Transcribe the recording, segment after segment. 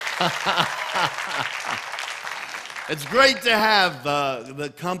It's great to have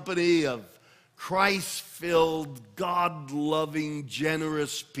the company of Christ-filled, God-loving,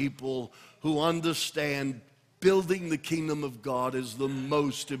 generous people who understand building the kingdom of God is the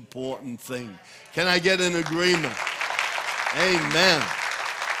most important thing. Can I get an agreement? Amen.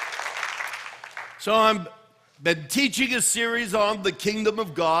 So I've been teaching a series on the kingdom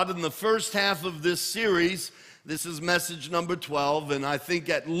of God. In the first half of this series, this is message number 12, and I think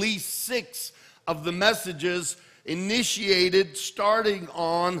at least 6 of the messages initiated starting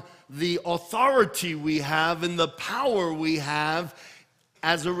on the authority we have and the power we have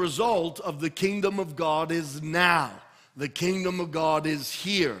as a result of the kingdom of God is now. The kingdom of God is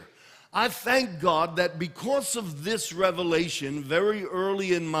here. I thank God that because of this revelation very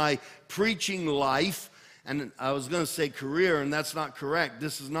early in my preaching life, and I was going to say career, and that's not correct.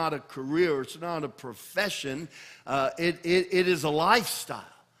 This is not a career. It's not a profession. It is a lifestyle.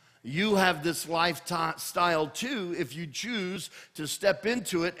 You have this lifestyle too if you choose to step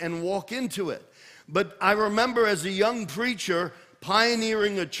into it and walk into it. But I remember as a young preacher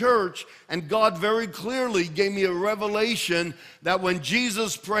pioneering a church, and God very clearly gave me a revelation that when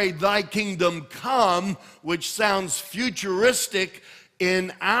Jesus prayed, "Thy kingdom come," which sounds futuristic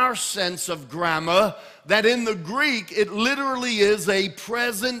in our sense of grammar, that in the Greek it literally is a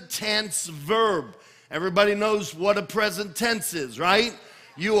present tense verb. Everybody knows what a present tense is, right?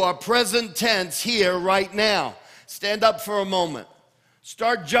 You are present tense here right now. Stand up for a moment.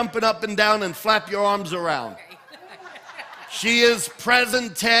 Start jumping up and down and flap your arms around. She is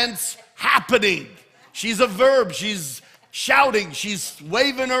present tense happening. She's a verb. She's shouting. She's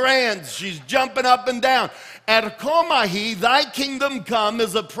waving her hands. She's jumping up and down. Erkomahi, thy kingdom come,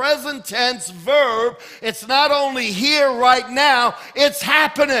 is a present tense verb. It's not only here right now, it's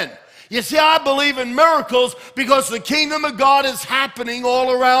happening. You see, I believe in miracles because the kingdom of God is happening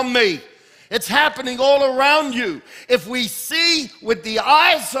all around me. It's happening all around you. If we see with the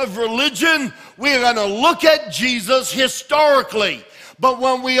eyes of religion, we're going to look at Jesus historically. But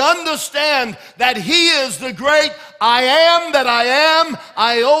when we understand that He is the great I am that I am,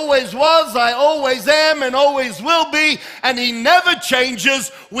 I always was, I always am, and always will be, and He never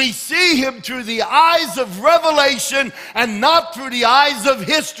changes, we see Him through the eyes of revelation and not through the eyes of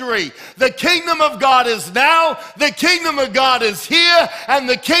history. The kingdom of God is now, the kingdom of God is here, and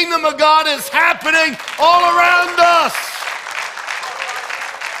the kingdom of God is happening all around us.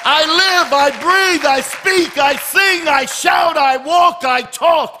 I live, I breathe, I speak, I sing, I shout, I walk, I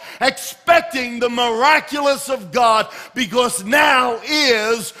talk, expecting the miraculous of God, because now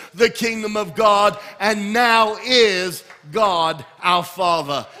is the kingdom of God, and now is God our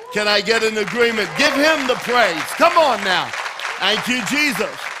Father. Can I get an agreement? Give Him the praise. Come on now. Thank you, Jesus.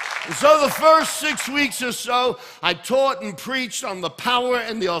 And so the first 6 weeks or so, I taught and preached on the power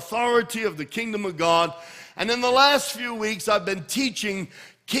and the authority of the kingdom of God. And in the last few weeks, I've been teaching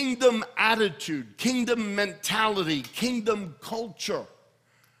kingdom attitude, kingdom mentality, kingdom culture.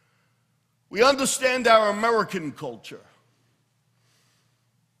 We understand our American culture.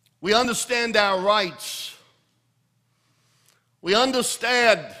 We understand our rights. We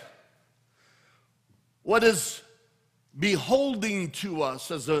understand what is beholding to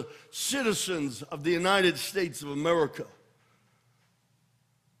us as citizens of the United States of America.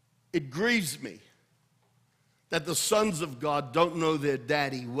 It grieves me that the sons of God don't know their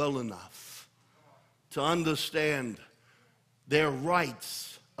daddy well enough to understand their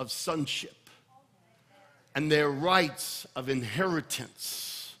rights of sonship and their rights of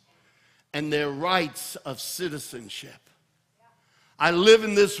inheritance and their rights of citizenship. I live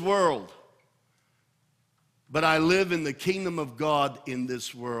in this world, but I live in the kingdom of God in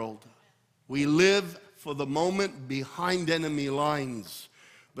this world. We live for the moment behind enemy lines,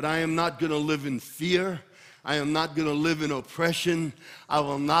 but I am not going to live in fear. I am not going to live in oppression. I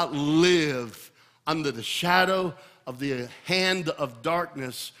will not live under the shadow of the hand of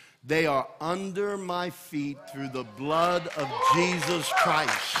darkness. They are under my feet through the blood of Jesus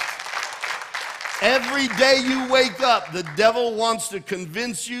Christ. Every day you wake up, the devil wants to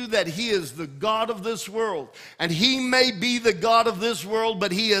convince you that he is the God of this world. And he may be the God of this world,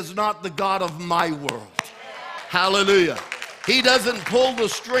 but he is not the God of my world. Hallelujah. He doesn't pull the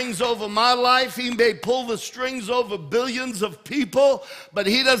strings over my life. He may pull the strings over billions of people, but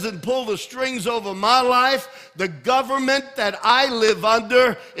he doesn't pull the strings over my life. The government that I live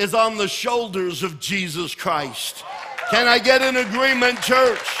under is on the shoulders of Jesus Christ. Can I get an agreement,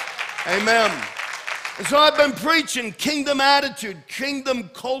 church? Amen. And so I've been preaching kingdom attitude,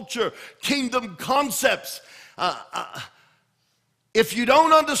 kingdom culture, kingdom concepts. If you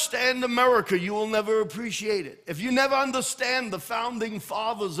don't understand America, you will never appreciate it. If you never understand the founding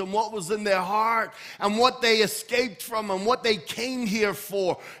fathers and what was in their heart and what they escaped from and what they came here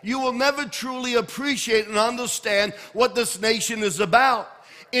for, you will never truly appreciate and understand what this nation is about.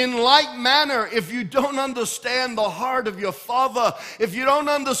 In like manner, if you don't understand the heart of your Father, if you don't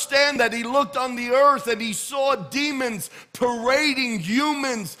understand that He looked on the earth and He saw demons parading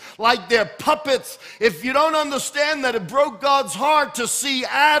humans like they're puppets, if you don't understand that it broke God's heart to see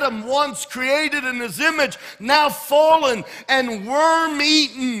Adam, once created in His image, now fallen and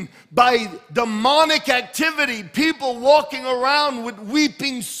worm-eaten by demonic activity, people walking around with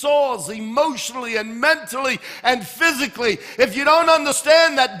weeping sores emotionally and mentally and physically. If you don't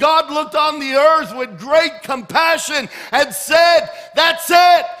understand that God looked on the earth with great compassion and said, that's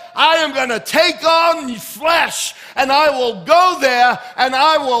it, I am going to take on flesh and I will go there and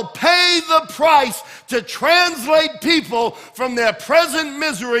I will pay the price to translate people from their present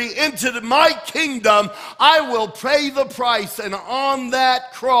misery into my kingdom. I will pay the price. And on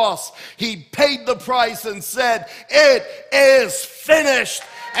that cross, He paid the price and said, it is finished.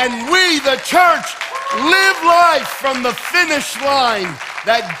 And we, the church, live life from the finish line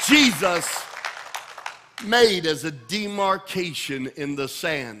that Jesus made as a demarcation in the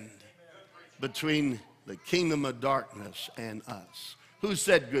sand between the kingdom of darkness and us. Who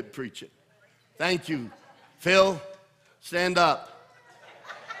said good preaching? Thank you. Phil, stand up.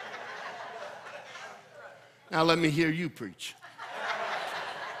 Now let me hear you preach.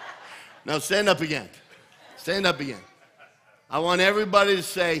 Now stand up again. Stand up again. I want everybody to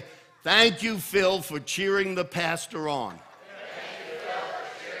say, thank you, Phil, for cheering the pastor on.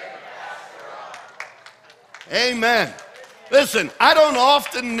 Amen. Listen, I don't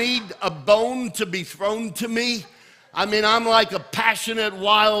often need a bone to be thrown to me. I mean, I'm like a passionate,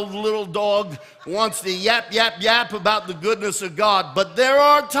 wild little dog who wants to yap, yap, yap about the goodness of God. But there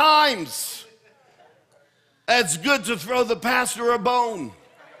are times it's good to throw the pastor a bone.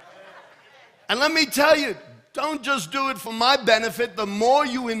 And let me tell you, don't just do it for my benefit. The more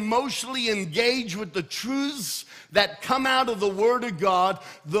you emotionally engage with the truths that come out of the Word of God,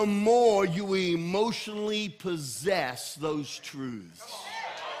 the more you emotionally possess those truths.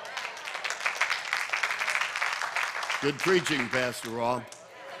 Good preaching, Pastor Rob.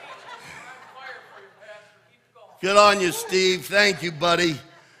 Good on you, Steve. Thank you, buddy.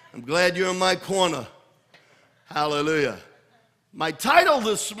 I'm glad you're in my corner. Hallelujah. My title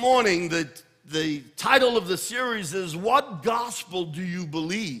this morning, the title of the series is, What Gospel Do You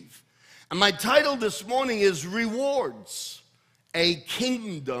Believe? And my title this morning is Rewards, a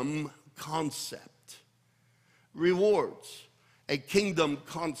Kingdom Concept. Rewards, a Kingdom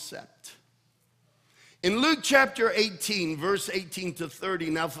Concept. In Luke chapter 18, verse 18 to 30,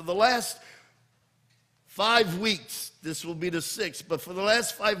 now for the last 5 weeks, this will be the 6th, but for the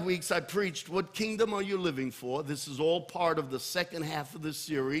last 5 weeks I preached, What Kingdom Are You Living For? This is all part of the second half of this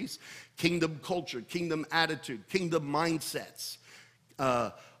series. Kingdom culture, kingdom attitude, kingdom mindsets.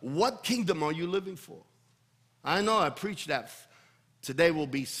 What kingdom are you living for? I know I preached that. Today will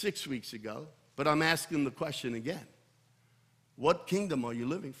be 6 weeks ago, but I'm asking the question again. What kingdom are you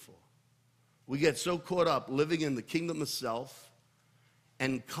living for? We get so caught up living in the kingdom of self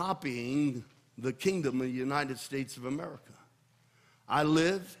and copying the kingdom of the United States of America. I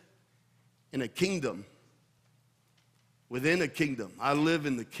live in a kingdom within a kingdom. I live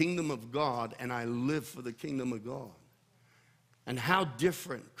in the kingdom of God, and I live for the kingdom of God. And how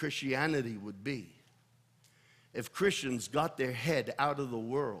different Christianity would be if Christians got their head out of the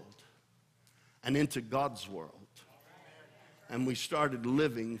world and into God's world, and we started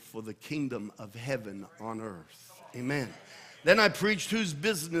living for the kingdom of heaven on earth. Amen. Then I preached, whose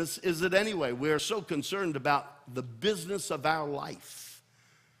business is it anyway? We are so concerned about the business of our life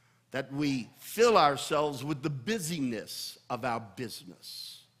that we fill ourselves with the busyness of our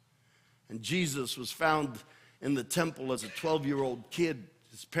business. And Jesus was found in the temple as a 12-year-old kid.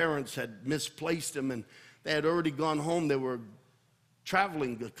 His parents had misplaced him, and they had already gone home. They were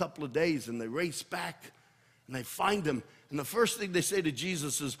traveling a couple of days, and they race back, and they find him. And the first thing they say to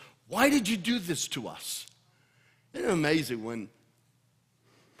Jesus is, why did you do this to us? Isn't it amazing when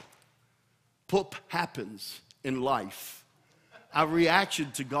poop happens in life? Our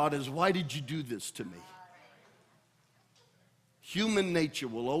reaction to God is, why did you do this to me? Human nature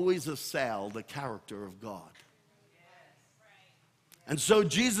will always assail the character of God. And so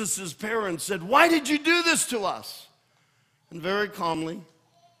Jesus' parents said, why did you do this to us? And very calmly,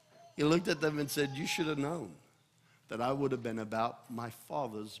 he looked at them and said, you should have known that I would have been about my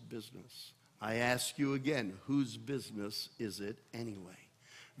Father's business. I ask you again, whose business is it anyway?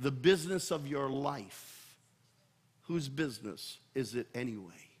 The business of your life. whose business is it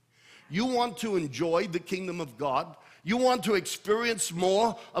anyway? You want to enjoy the kingdom of God? You want to experience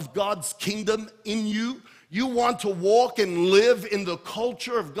more of God's kingdom in you? You want to walk and live in the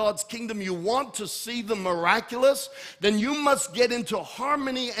culture of God's kingdom? You want to see the miraculous? Then you must get into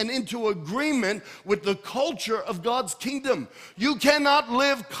harmony and into agreement with the culture of God's kingdom. You cannot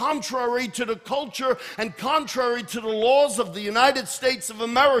live contrary to the culture and contrary to the laws of the United States of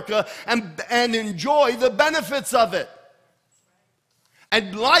America and enjoy the benefits of it.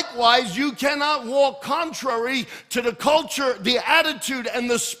 And likewise, you cannot walk contrary to the culture, the attitude, and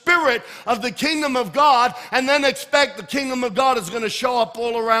the spirit of the kingdom of God and then expect the kingdom of God is going to show up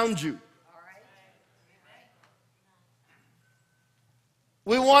all around you.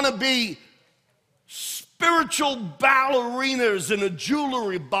 We want to be spiritual ballerinas in a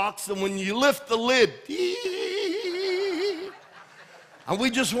jewelry box, and when you lift the lid, and we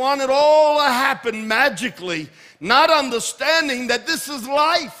just want it all to happen magically, not understanding that this is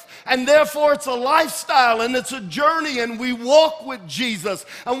life, and therefore it's a lifestyle and it's a journey, and we walk with Jesus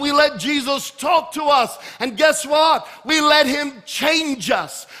and we let Jesus talk to us, and guess what? We let him change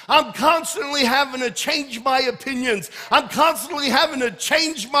us. I'm constantly having to change my opinions. I'm constantly having to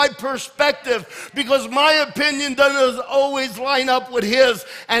change my perspective because my opinion doesn't always line up with his,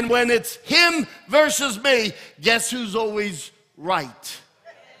 and when it's him versus me, guess who's always right?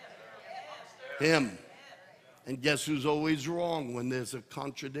 Him. And guess who's always wrong when there's a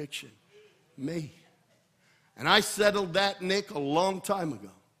contradiction? Me. And I settled that, Nick, a long time ago.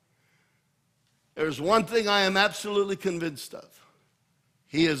 There's one thing I am absolutely convinced of.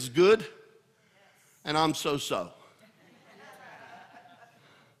 He is good, and I'm so-so.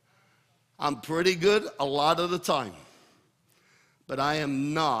 I'm pretty good a lot of the time, but I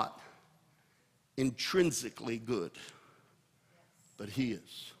am not intrinsically good. But he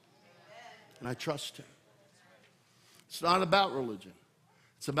is. And I trust him. It's not about religion.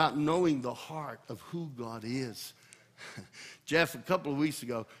 It's about knowing the heart of who God is. Jeff, a couple of weeks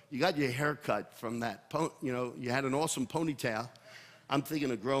ago, you got your hair cut from that, you had an awesome ponytail. I'm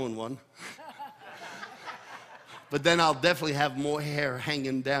thinking of growing one. But then I'll definitely have more hair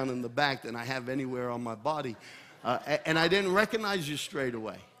hanging down in the back than I have anywhere on my body. And I didn't recognize you straight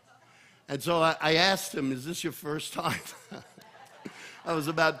away. And so I asked him, is this your first time? That was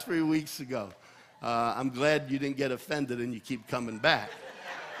about 3 weeks ago. I'm glad you didn't get offended and you keep coming back.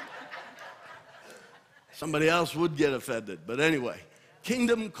 Somebody else would get offended. But anyway,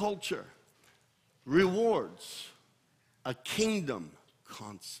 kingdom culture rewards a kingdom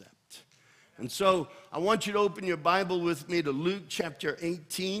concept. And so I want you to open your Bible with me to Luke chapter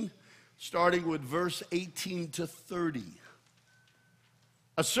 18, starting with verse 18 to 30.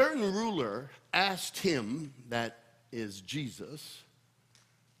 A certain ruler asked him, that is Jesus,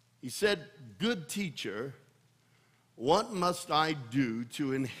 he said, "Good teacher, what must I do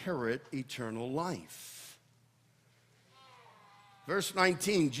to inherit eternal life?" Verse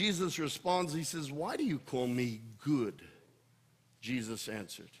 19, Jesus responds, he says, "Why do you call me good?" Jesus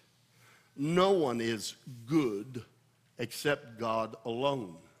answered, "No one is good except God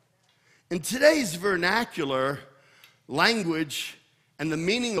alone." In today's vernacular, language and the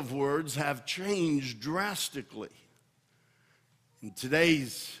meaning of words have changed drastically. In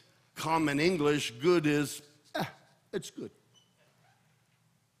today's common English, good is, it's good.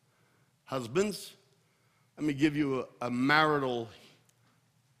 Husbands, let me give you a marital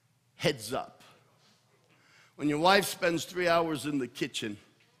heads up. When your wife spends 3 hours in the kitchen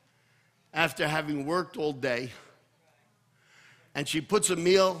after having worked all day, and she puts a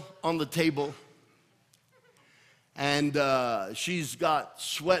meal on the table, and she's got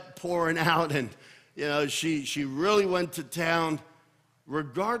sweat pouring out, and she really went to town,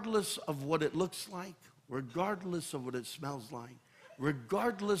 regardless of what it looks like, regardless of what it smells like,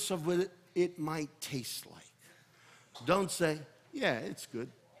 regardless of what it might taste like. Don't say, "Yeah, it's good."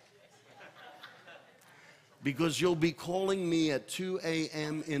 Because you'll be calling me at 2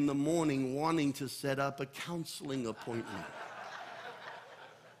 a.m. in the morning wanting to set up a counseling appointment.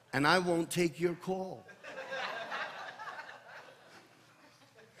 And I won't take your call.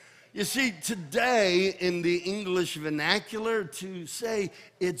 You see, today in the English vernacular, to say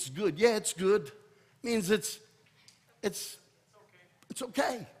it's good, yeah, it's good, means it's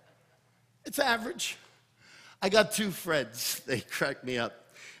okay. It's average. I got two friends. They crack me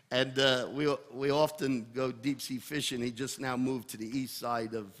up. And we often go deep sea fishing. He just now moved to the east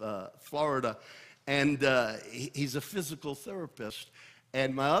side of Florida. And he's a physical therapist.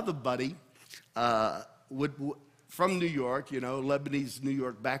 And my other buddy from New York, Lebanese, New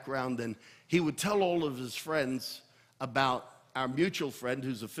York background, and he would tell all of his friends about our mutual friend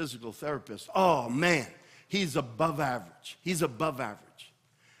who's a physical therapist. Oh, man, he's above average. He's above average.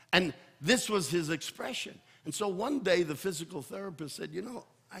 And this was his expression. And so one day the physical therapist said, you know,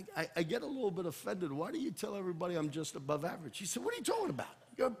 I get a little bit offended. Why do you tell everybody I'm just above average? He said, what are you talking about?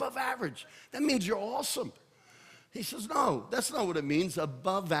 You're above average. That means you're awesome. He says, no, that's not what it means.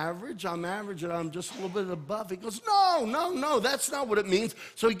 Above average, I'm average and I'm just a little bit above. He goes, no, that's not what it means.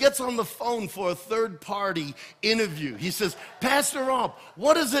 So he gets on the phone for a third-party interview. He says, Pastor Rob,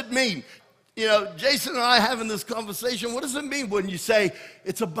 what does it mean? You know, Jason and I having this conversation, what does it mean when you say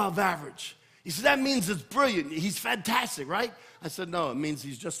it's above average? He said, that means it's brilliant. He's fantastic, right? I said, no, it means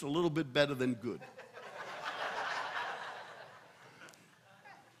he's just a little bit better than good.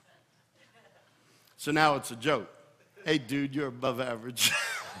 So now it's a joke. Hey, dude, you're above average.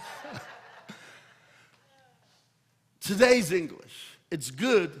 Today's English, it's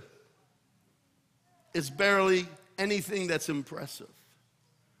good. It's barely anything that's impressive.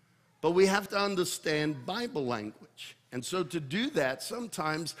 But we have to understand Bible language. And so to do that,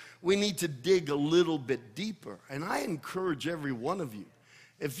 sometimes we need to dig a little bit deeper. And I encourage every one of you,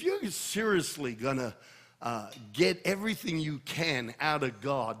 if you're seriously going to get everything you can out of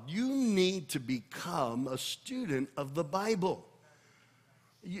God, you need to become a student of the Bible.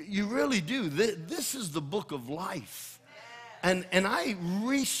 You really do. This is the book of life. And I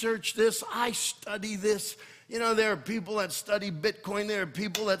research this, I study this. You know, there are people that study Bitcoin, there are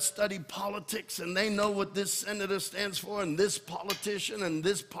people that study politics, and they know what this senator stands for, and this politician, and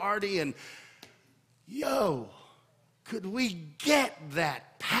this party, and could we get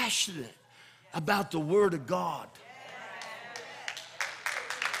that passionate about the Word of God?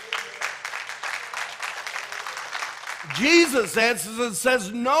 Jesus answers and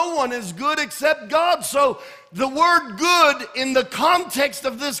says, no one is good except God. So the word good in the context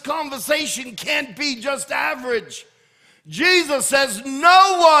of this conversation can't be just average. Jesus says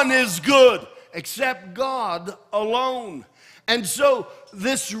no one is good except God alone. And so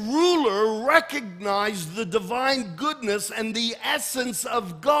this ruler recognized the divine goodness and the essence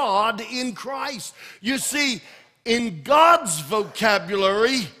of God in Christ. You see, in God's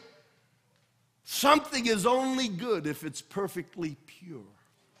vocabulary, something is only good if it's perfectly pure.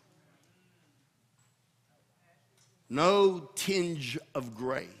 No tinge of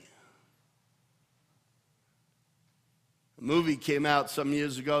gray. A movie came out some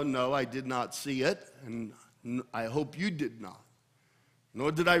years ago. No, I did not see it, and I hope you did not.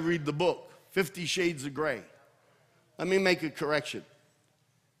 Nor did I read the book, 50 Shades of Grey. Let me make a correction.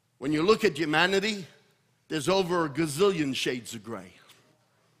 When you look at humanity, there's over a gazillion shades of gray.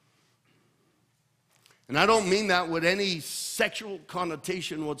 And I don't mean that with any sexual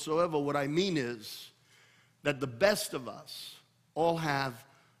connotation whatsoever. What I mean is that the best of us all have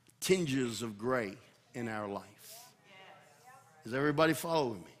tinges of gray in our life. Is everybody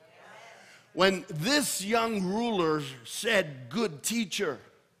following me? When this young ruler said, good teacher,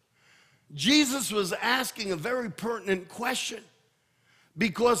 Jesus was asking a very pertinent question,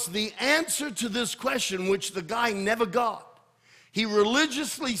 because the answer to this question, which the guy never got, he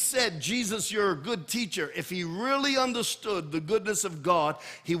religiously said, Jesus, you're a good teacher. If he really understood the goodness of God,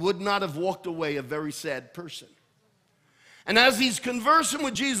 he would not have walked away a very sad person. And as he's conversing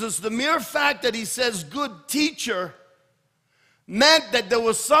with Jesus, the mere fact that he says, good teacher, meant that there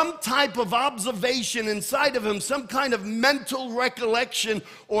was some type of observation inside of him, some kind of mental recollection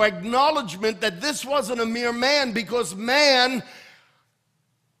or acknowledgement that this wasn't a mere man, because man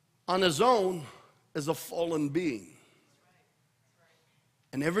on his own is a fallen being.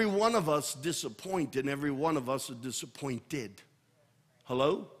 And every one of us disappoint, and every one of us are disappointed.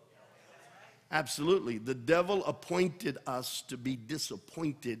 Hello? Absolutely. The devil appointed us to be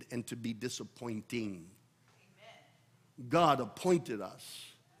disappointed and to be disappointing. God appointed us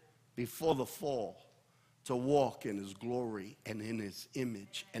before the fall to walk in his glory and in his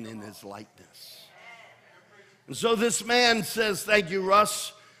image and in his likeness. And so this man says, thank you,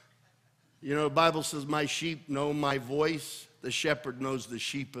 Russ. You know, the Bible says, my sheep know my voice. The shepherd knows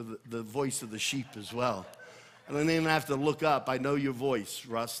the voice of the sheep as well. I don't even have to look up. I know your voice,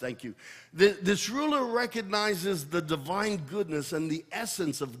 Russ. Thank you. This ruler recognizes the divine goodness and the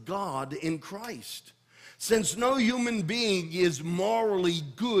essence of God in Christ. Since no human being is morally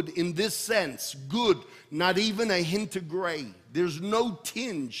good in this sense, good, not even a hint of gray. There's no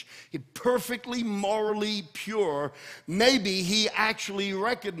tinge. He's perfectly morally pure. Maybe he actually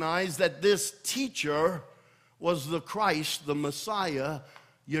recognized that this teacher was the Christ, the Messiah,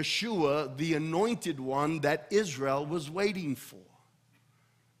 Yeshua, the anointed one that Israel was waiting for.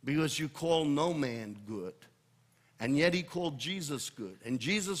 Because you call no man good. And yet he called Jesus good. And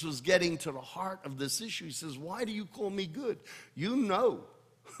Jesus was getting to the heart of this issue. He says, why do you call me good? You know,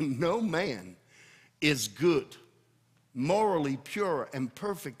 no man is good, morally pure and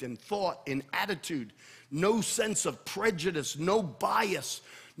perfect in thought, in attitude, no sense of prejudice, no bias,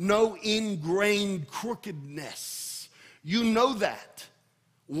 no ingrained crookedness. You know that.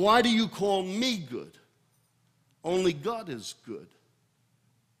 Why do you call me good? Only God is good.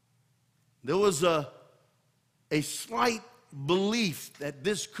 There was a slight belief that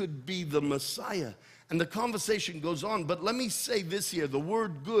this could be the Messiah. And the conversation goes on. But let me say this here. The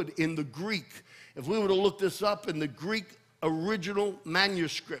word good in the Greek, if we were to look this up in the Greek original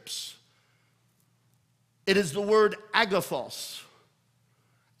manuscripts, it is the word agathos.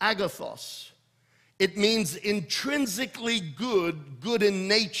 Agathos. It means intrinsically good, good in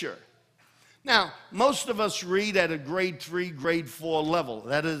nature. Now, most of us read at a grade 3, grade 4 level.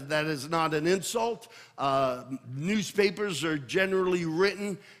 That is not an insult. Newspapers are generally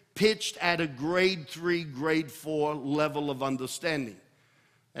written, pitched at a grade 3, grade 4 level of understanding.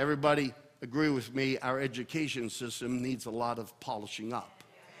 Everybody agree with me, our education system needs a lot of polishing up,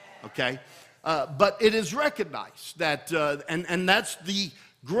 okay? But it is recognized that, and that's the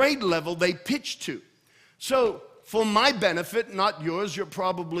grade level they pitch to. So, for my benefit, not yours, you're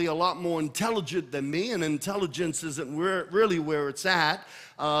probably a lot more intelligent than me, and intelligence isn't really where it's at.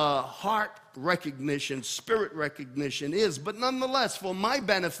 Heart recognition, spirit recognition is. But nonetheless, for my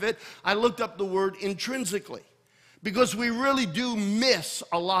benefit, I looked up the word intrinsically, because we really do miss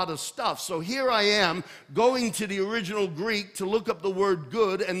a lot of stuff. So here I am going to the original Greek to look up the word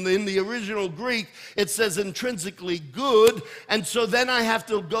good, and in the original Greek it says intrinsically good, and so then I have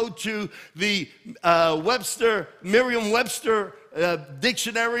to go to the Merriam-Webster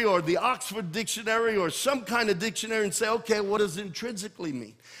dictionary or the Oxford dictionary or some kind of dictionary and say, okay, what does intrinsically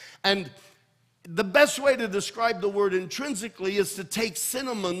mean? And the best way to describe the word intrinsically is to take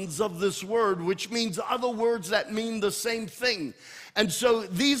synonyms of this word, which means other words that mean the same thing. And so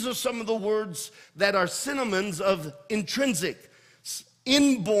these are some of the words that are synonyms of intrinsic: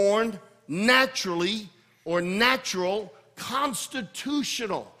 inborn, naturally, or natural,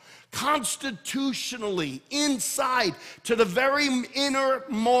 constitutional. Constitutionally, inside, to the very inner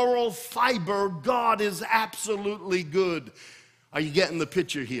moral fiber, God is absolutely good. Are you getting the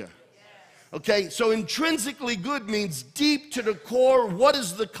picture here? Okay, so intrinsically good means deep to the core. What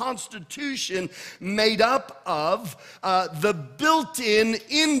is the Constitution made up of? The built-in,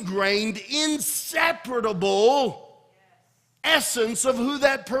 ingrained, inseparable essence of who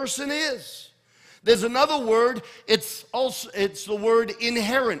that person is. There's another word. It's the word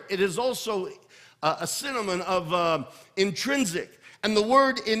inherent. It is also a synonym of intrinsic. And the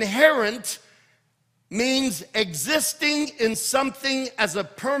word inherent means existing in something as a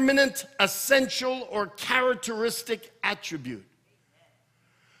permanent, essential, or characteristic attribute.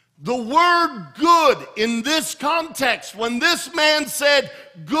 The word good in this context, when this man said,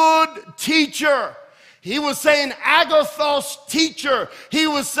 good teacher, he was saying, agathos, teacher. He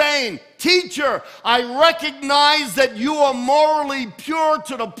was saying, teacher, I recognize that you are morally pure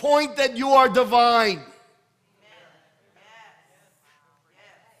to the point that you are divine.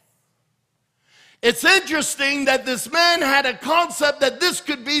 It's interesting that this man had a concept that this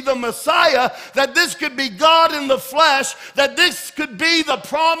could be the Messiah, that this could be God in the flesh, that this could be the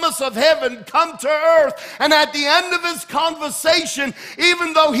promise of heaven come to earth. And at the end of his conversation,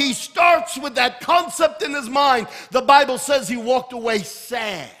 even though he starts with that concept in his mind, the Bible says he walked away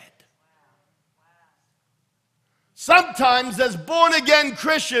sad. Sometimes as born-again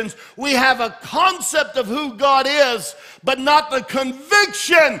Christians, we have a concept of who God is, but not the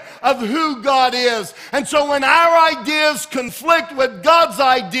conviction of who God is. And so when our ideas conflict with God's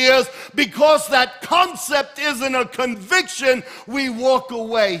ideas, because that concept isn't a conviction, we walk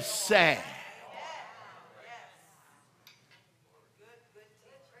away sad.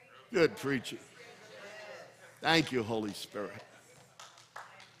 Good preaching. Thank you, Holy Spirit.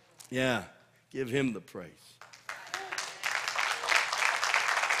 Yeah, give him the praise.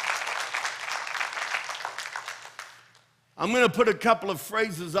 I'm going to put a couple of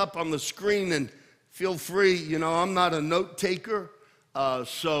phrases up on the screen, and feel free, I'm not a note taker. When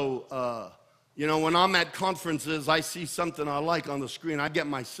I'm at conferences, I see something I like on the screen. I get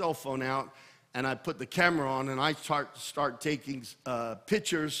my cell phone out, and I put the camera on, and I start taking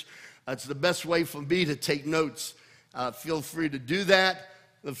pictures. It's the best way for me to take notes. Feel free to do that.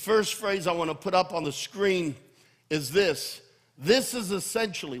 The first phrase I want to put up on the screen is this. This is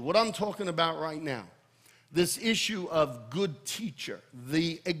essentially what I'm talking about right now. This issue of good teacher,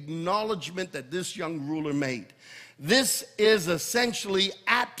 the acknowledgement that this young ruler made. This is essentially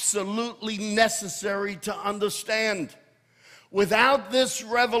absolutely necessary to understand. Without this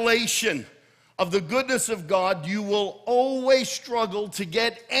revelation, of the goodness of God, you will always struggle to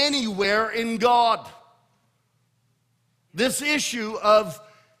get anywhere in God. This issue of,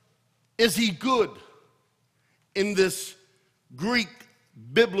 is he good, in this Greek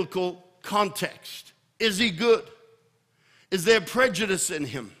biblical context? Is he good? Is there prejudice in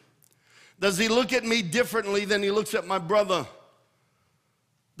him? Does he look at me differently than he looks at my brother?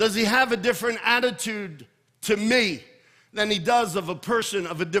 Does he have a different attitude to me than he does of a person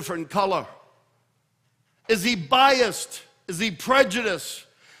of a different color? Is he biased? Is he prejudiced?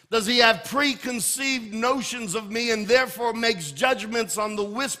 Does he have preconceived notions of me and therefore makes judgments on the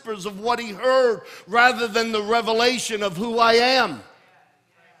whispers of what he heard rather than the revelation of who I am?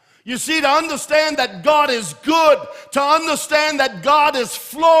 You see, to understand that God is good, to understand that God is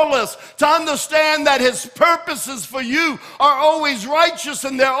flawless, to understand that his purposes for you are always righteous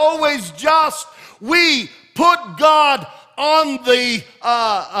and they're always just, we put God on the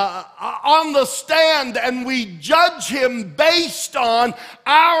stand and we judge him based on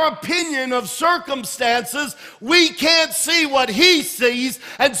our opinion of circumstances. We can't see what he sees,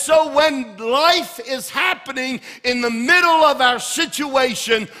 and so when life is happening in the middle of our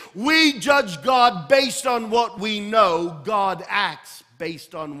situation, we judge God based on what we know. God acts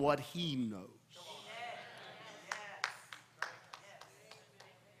based on what he knows.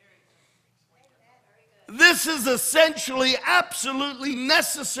 This is essentially absolutely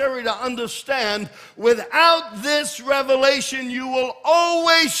necessary to understand. Without this revelation, you will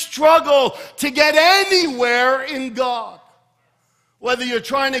always struggle to get anywhere in God. Whether you're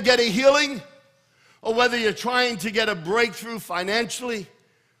trying to get a healing, or whether you're trying to get a breakthrough financially,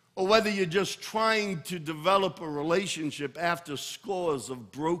 or whether you're just trying to develop a relationship after scores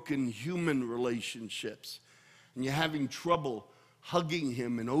of broken human relationships, and you're having trouble hugging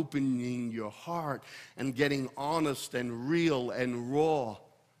him and opening your heart and getting honest and real and raw,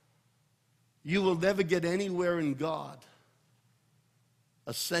 you will never get anywhere in God,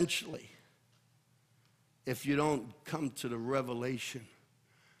 essentially, if you don't come to the revelation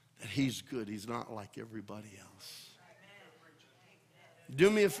that he's good. He's not like everybody else.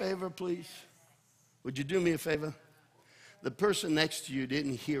 Do me a favor, please. Would you do me a favor? The person next to you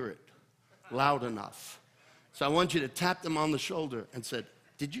didn't hear it loud enough. So I want you to tap them on the shoulder and say,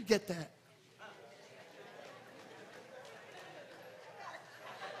 did you get that?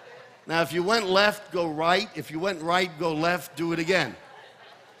 Now, if you went left, go right. If you went right, go left. Do it again.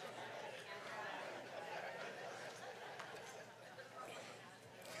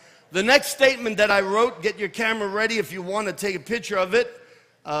 The next statement that I wrote, get your camera ready if you want to take a picture of it.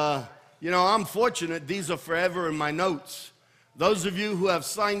 I'm fortunate. These are forever in my notes. Those of you who have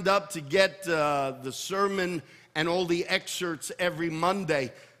signed up to get the sermon and all the excerpts every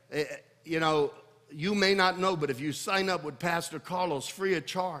Monday, you may not know, but if you sign up with Pastor Carlos free of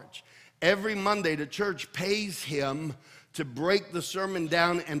charge, every Monday the church pays him to break the sermon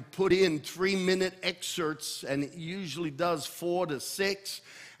down and put in 3-minute excerpts, and it usually does 4 to 6.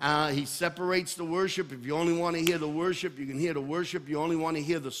 He separates the worship. If you only want to hear the worship, you can hear the worship. You only want to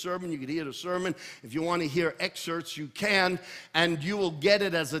hear the sermon, you can hear the sermon. If you want to hear excerpts, you can, and you will get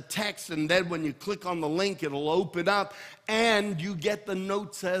it as a text, and then when you click on the link, it'll open up, and you get the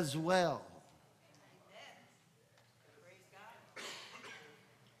notes as well.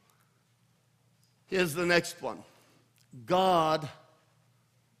 Here's the next one. God,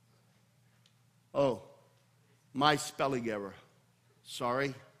 my spelling error.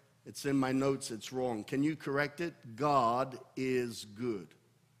 Sorry. It's in my notes, it's wrong. Can you correct it? God is good.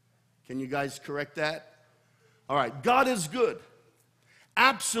 Can you guys correct that? All right, God is good.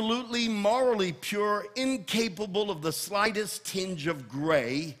 Absolutely morally pure, incapable of the slightest tinge of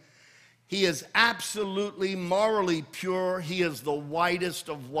gray. He is absolutely morally pure. He is the whitest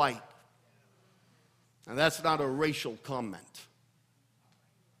of white. And that's not a racial comment.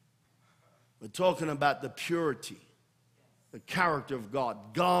 We're talking about the purity, the character of God.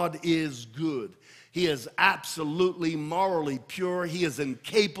 God is good. He is absolutely morally pure. He is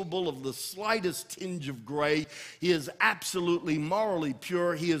incapable of the slightest tinge of gray. He is absolutely morally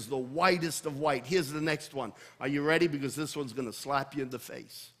pure. He is the whitest of white. Here's the next one. Are you ready? Because this one's going to slap you in the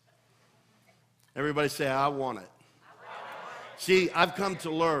face. Everybody say, I want it. See, I've come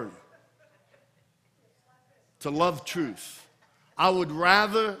to learn to love truth. I would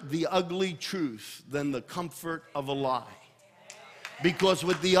rather the ugly truth than the comfort of a lie. Because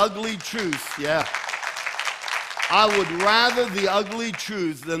with the ugly truth, I would rather the ugly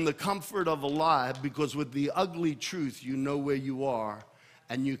truth than the comfort of a lie, because with the ugly truth, you know where you are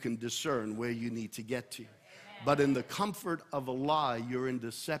and you can discern where you need to get to. But in the comfort of a lie, you're in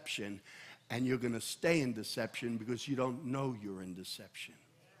deception, and you're going to stay in deception because you don't know you're in deception.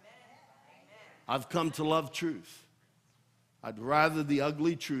 I've come to love truth. I'd rather the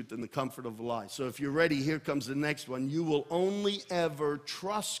ugly truth than the comfort of a lie. So if you're ready, here comes the next one. You will only ever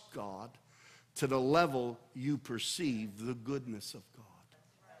trust God to the level you perceive the goodness of God.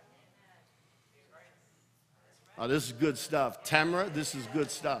 Oh, this is good stuff. Tamara, this is good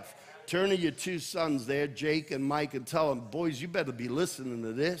stuff. Turn to your two sons there, Jake and Mike, and tell them, boys, you better be listening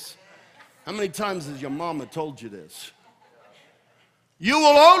to this. How many times has your mama told you this? You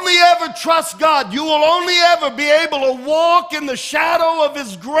will only ever trust God. You will only ever be able to walk in the shadow of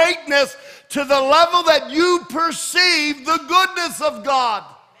His greatness to the level that you perceive the goodness of God.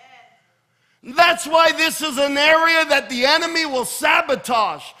 That's why this is an area that the enemy will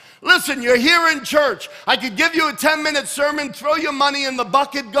sabotage. Listen, you're here in church. I could give you a 10-minute sermon, throw your money in the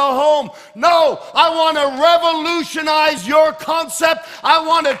bucket, go home. No, I want to revolutionize your concept. I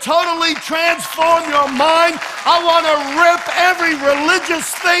want to totally transform your mind. I want to rip every religious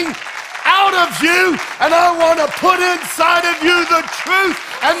thing out of you, and I want to put inside of you the truth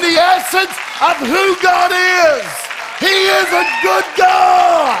and the essence of who God is. He is a good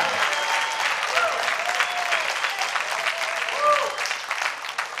God.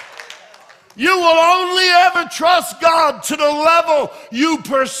 You will only ever trust God to the level you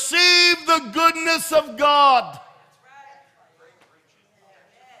perceive the goodness of God.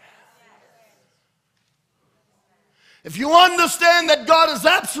 If you understand that God is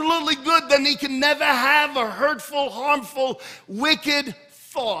absolutely good, then He can never have a hurtful, harmful, wicked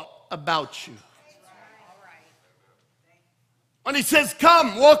thought about you. When He says,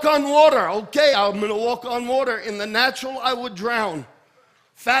 come, walk on water. Okay, I'm going to walk on water. In the natural, I would drown.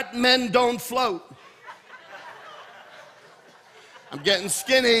 Fat men don't float. I'm getting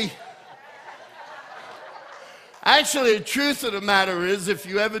skinny. Actually, the truth of the matter is, if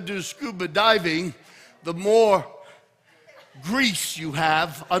you ever do scuba diving, the more grease you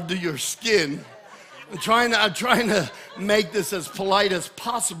have under your skin, I'm trying to make this as polite as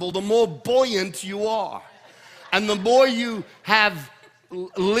possible, the more buoyant you are. And the more you have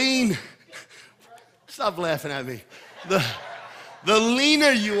lean, stop laughing at me. The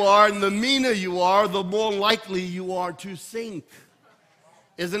leaner you are and the meaner you are, the more likely you are to sink.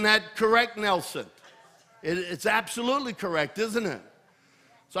 Isn't that correct, Nelson? It's absolutely correct, isn't it?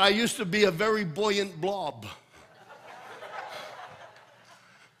 So I used to be a very buoyant blob.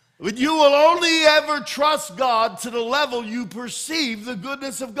 But you will only ever trust God to the level you perceive the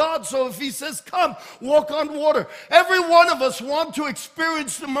goodness of God. So if He says, come, walk on water. Every one of us want to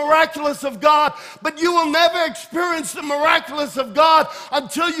experience the miraculous of God, but you will never experience the miraculous of God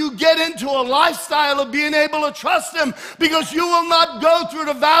until you get into a lifestyle of being able to trust Him, because you will not go through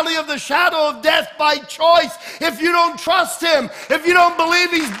the valley of the shadow of death by choice if you don't trust Him, if you don't believe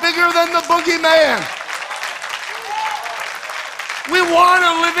He's bigger than the boogeyman. We want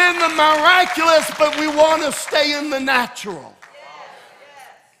to live in the miraculous, but we want to stay in the natural.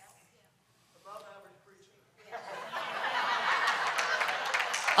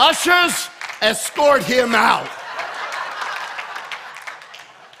 Ushers, escort him out.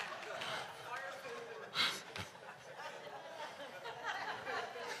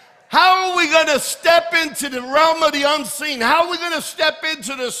 How are we going to step into the realm of the unseen? How are we going to step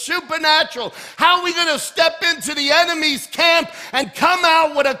into the supernatural? How are we going to step into the enemy's camp and come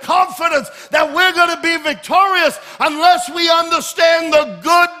out with a confidence that we're going to be victorious unless we understand the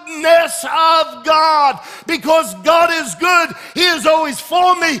goodness of God? Because God is good. He is always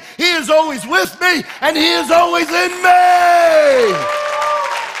for me. He is always with me. And He is always in me.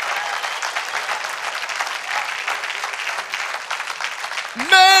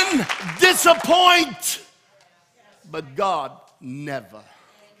 Men disappoint, but God never.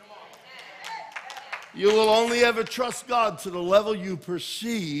 You will only ever trust God to the level you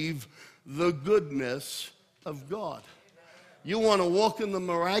perceive the goodness of God. You want to walk in the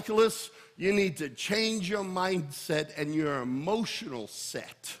miraculous, you need to change your mindset and your emotional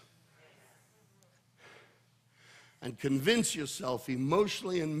set. And convince yourself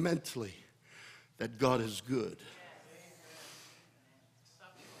emotionally and mentally that God is good.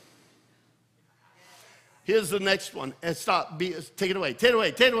 Here's the next one. And stop. Take it away. Take it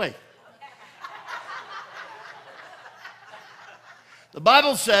away. Take it away. The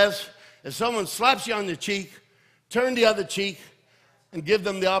Bible says if someone slaps you on the cheek, turn the other cheek and give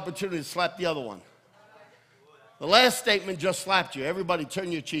them the opportunity to slap the other one. The last statement just slapped you. Everybody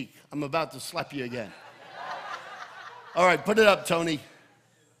turn your cheek. I'm about to slap you again. All right, put it up, Tony.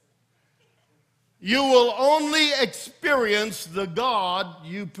 You will only experience the God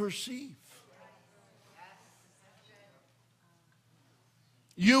you perceive.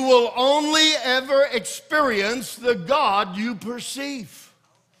 You will only ever experience the God you perceive.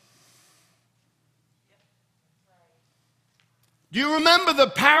 Do you remember the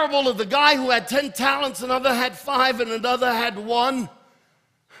parable of the guy who had 10 talents, another had 5, and another had 1?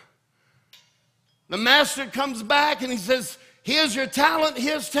 The master comes back and he says, here's your talent,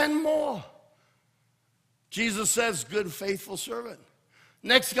 here's 10 more. Jesus says, good, faithful servant.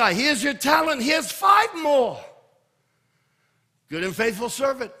 Next guy, here's your talent, here's 5 more. Good and faithful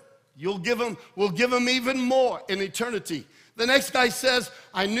servant. We'll give him even more in eternity. The next guy says,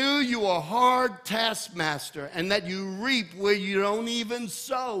 I knew you were a hard taskmaster and that you reap where you don't even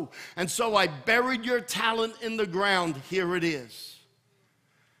sow. And so I buried your talent in the ground. Here it is.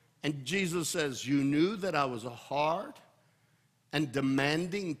 And Jesus says, you knew that I was a hard and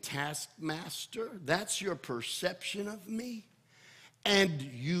demanding taskmaster? That's your perception of me? And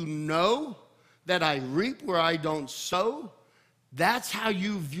you know that I reap where I don't sow? That's how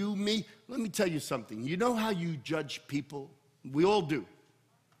you view me? Let me tell you something. You know how you judge people? We all do.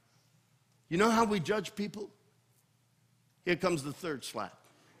 You know how we judge people? Here comes the third slap.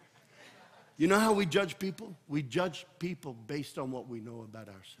 You know how we judge people? We judge people based on what we know about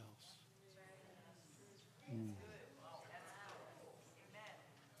ourselves.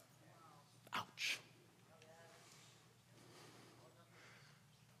 Ouch.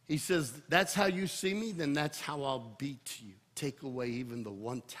 He says, that's how you see me, then that's how I'll be to you. Take away even the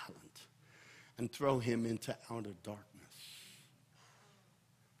 1 talent and throw him into outer darkness.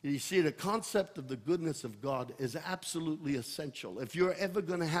 You see, the concept of the goodness of God is absolutely essential. If you're ever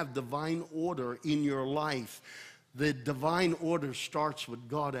going to have divine order in your life, the divine order starts with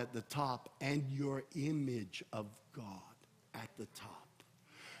God at the top and your image of God at the top.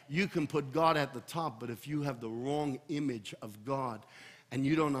 You can put God at the top, but if you have the wrong image of God and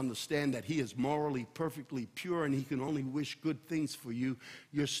you don't understand that he is morally perfectly pure and he can only wish good things for you,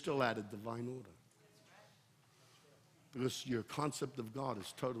 you're still out of divine order. Because your concept of God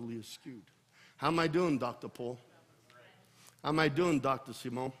is totally askewed. How am I doing, Dr. Paul? How am I doing, Dr.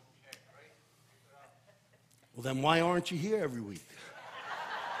 Simone? Well, then why aren't you here every week?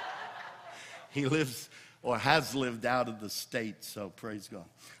 He lives or has lived out of the state, so praise God.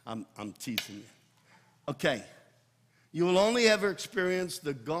 I'm teasing you. Okay. You will only ever experience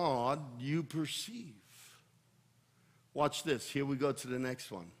the God you perceive. Watch this. Here we go to the next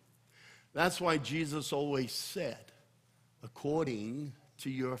one. That's why Jesus always said, according to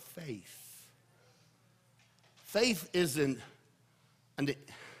your faith. Faith isn't an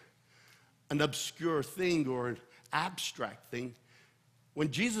obscure thing or an abstract thing.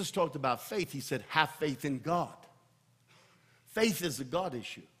 When Jesus talked about faith, he said, have faith in God. Faith is a God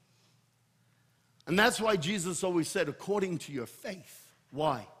issue. And that's why Jesus always said, according to your faith.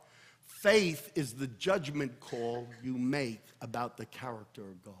 Why? Faith is the judgment call you make about the character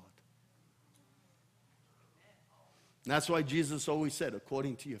of God. And that's why Jesus always said,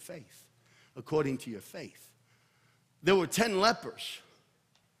 according to your faith. According to your faith. There were 10 lepers.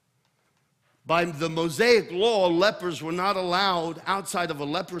 By the Mosaic law, lepers were not allowed outside of a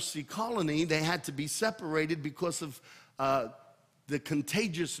leprosy colony. They had to be separated because of the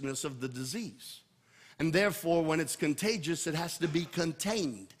contagiousness of the disease. And therefore, when it's contagious, it has to be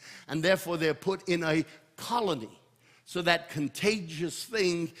contained. And therefore, they're put in a colony. So that contagious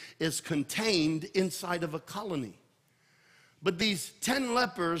thing is contained inside of a colony. But these 10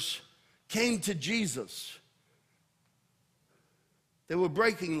 lepers came to Jesus. They were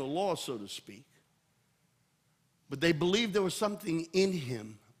breaking the law, so to speak. But they believed there was something in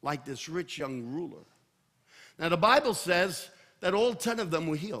him, like this rich young ruler. Now, the Bible says that all 10 of them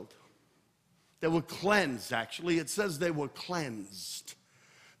were healed. They were cleansed, actually. It says they were cleansed.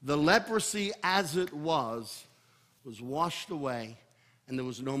 The leprosy as it was washed away, and there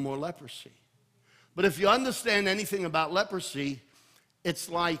was no more leprosy. But if you understand anything about leprosy, it's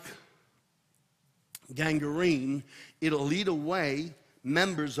like gangrene. It'll eat away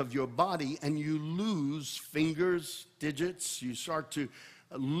members of your body, and you lose fingers, digits. You start to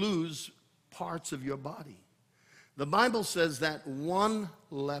lose parts of your body. The Bible says that 1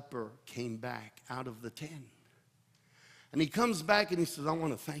 leper came back out of the 10. And he comes back and he says, I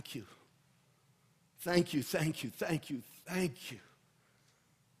want to thank you. Thank you, thank you, thank you, thank you.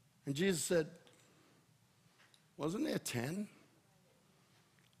 And Jesus said, wasn't there 10?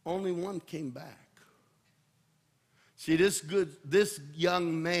 Only 1 came back. See, this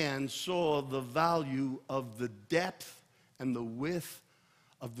young man saw the value of the depth and the width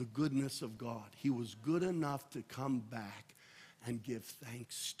of the goodness of God. He was good enough to come back and give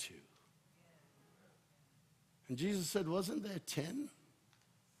thanks to. And Jesus said, wasn't there 10? And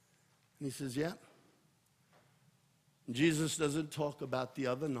he says, yeah. Jesus doesn't talk about the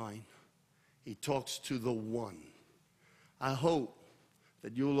other 9. He talks to the 1. I hope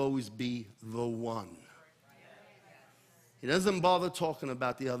that you'll always be the 1. He doesn't bother talking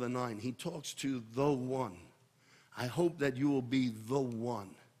about the other 9. He talks to the one. I hope that you will be the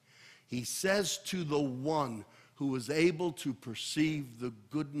one. He says to the one who was able to perceive the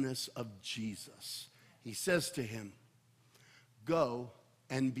goodness of Jesus. He says to him, go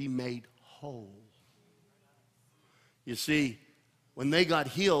and be made whole. You see, when they got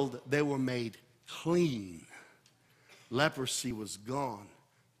healed, they were made clean. Leprosy was gone,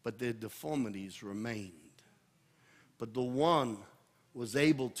 but their deformities remained. But the one was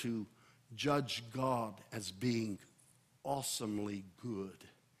able to judge God as being awesomely good.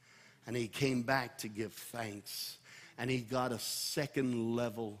 And he came back to give thanks. And he got a second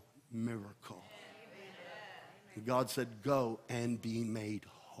level miracle. And God said, go and be made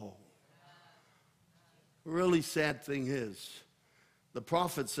whole. The really sad thing is, the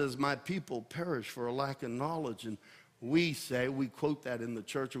prophet says, my people perish for a lack of knowledge. And we quote that in the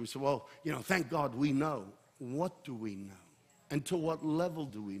church, and we say, well, thank God we know. What do we know? And to what level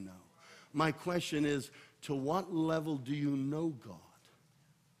do we know? My question is, to what level do you know God?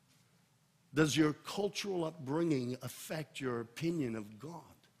 Does your cultural upbringing affect your opinion of God?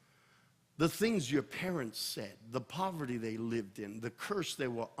 The things your parents said, the poverty they lived in, the curse they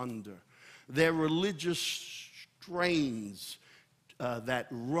were under, their religious strains that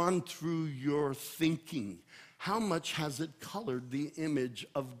run through your thinking, how much has it colored the image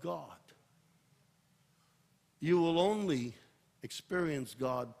of God? You will only experience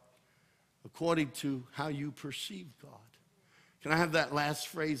God according to how you perceive God. Can I have that last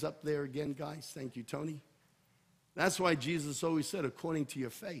phrase up there again, guys? Thank you, Tony. That's why Jesus always said, according to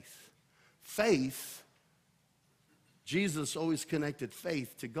your faith. Faith, Jesus always connected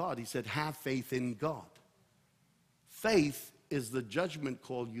faith to God. He said, have faith in God. Faith is the judgment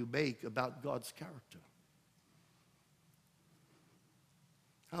call you make about God's character.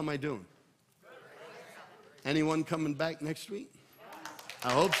 How am I doing? Anyone coming back next week?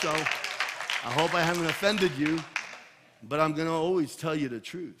 I hope so. I hope I haven't offended you, but I'm going to always tell you the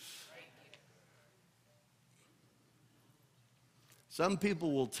truth. Some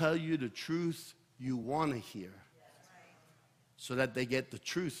people will tell you the truth you want to hear so that they get the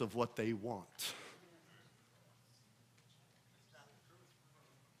truth of what they want.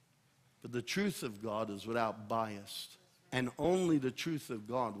 But the truth of God is without bias, and only the truth of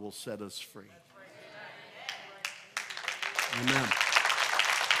God will set us free. Amen.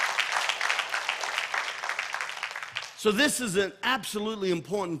 So this is an absolutely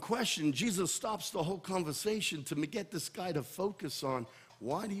important question. Jesus stops the whole conversation to get this guy to focus on,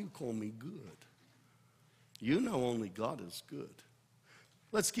 why do you call me good? You know only God is good.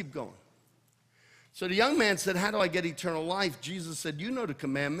 Let's keep going. So the young man said, how do I get eternal life? Jesus said, you know the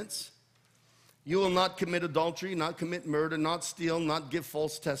commandments. You will not commit adultery, not commit murder, not steal, not give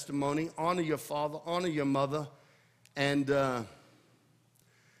false testimony, honor your father, honor your mother. And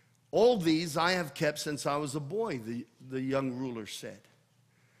all these I have kept since I was a boy, the young ruler said.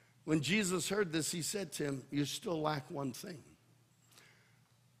 When Jesus heard this, he said to him, you still lack one thing.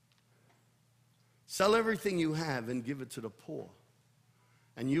 Sell everything you have and give it to the poor,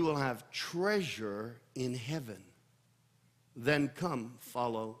 and you will have treasure in heaven. Then come,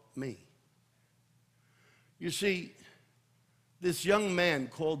 follow me. You see, this young man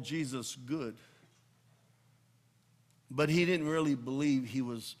called Jesus good, but he didn't really believe he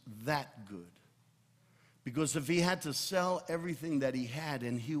was that good. Because if he had to sell everything that he had,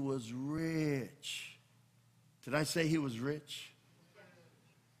 and he was rich. Did I say he was rich?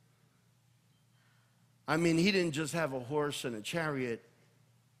 I mean, he didn't just have a horse and a chariot.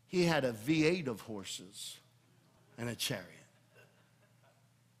 He had a V8 of horses and a chariot.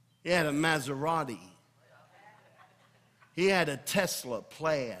 He had a Maserati. He had a Tesla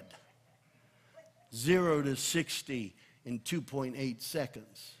Plaid. 0 to 60 in 2.8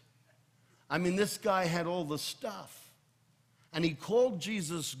 seconds. I mean, this guy had all the stuff. And he called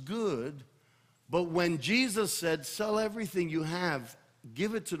Jesus good, but when Jesus said, sell everything you have,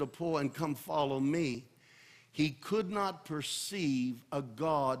 give it to the poor, and come follow me, he could not perceive a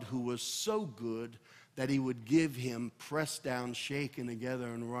God who was so good that he would give him pressed down, shaken together,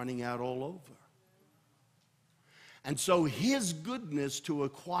 and running out all over. And so his goodness to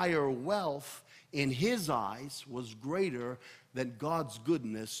acquire wealth in his eyes was greater than God's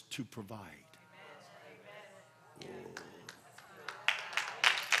goodness to provide.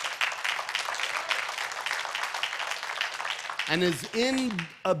 And his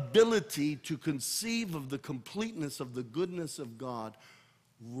inability to conceive of the completeness of the goodness of God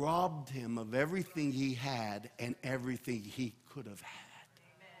robbed him of everything he had and everything he could have had.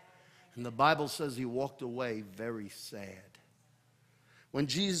 And the Bible says he walked away very sad. When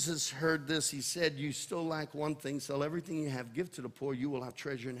Jesus heard this, he said, you still lack one thing. Sell everything you have, give to the poor. You will have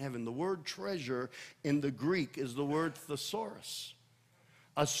treasure in heaven. The word treasure in the Greek is the word thesaurus,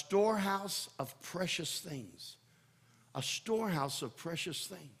 a storehouse of precious things. A storehouse of precious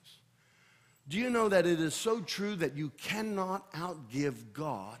things. Do you know that it is so true that you cannot outgive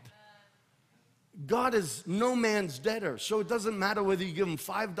God? God is no man's debtor, so it doesn't matter whether you give him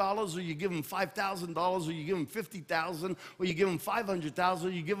 $5 or you give him $5,000 or you give him $50,000 or you give him $500,000 or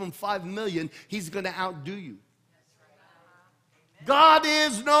you give him $5 million, he's going to outdo you. God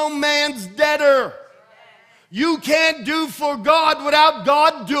is no man's debtor. You can't do for God without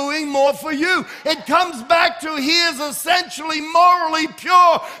God doing more for you. It comes back to he is essentially morally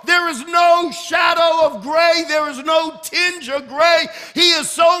pure. There is no shadow of gray. There is no tinge of gray. He is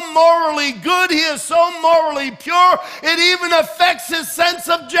so morally good. He is so morally pure. It even affects his sense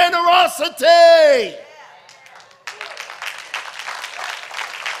of generosity.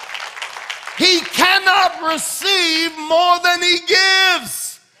 He cannot receive more than he gives.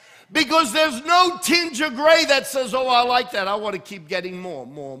 Because there's no tinge of gray that says, oh, I like that. I want to keep getting more.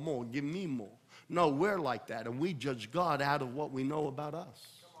 Give me more. No, we're like that. And we judge God out of what we know about us.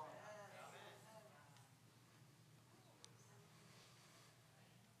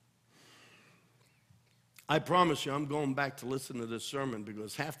 I promise you, I'm going back to listen to this sermon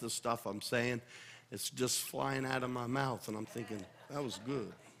because half the stuff I'm saying, it's just flying out of my mouth. And I'm thinking, that was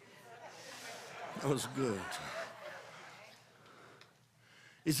good. That was good.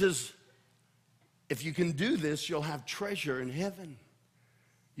 He says, if you can do this, you'll have treasure in heaven.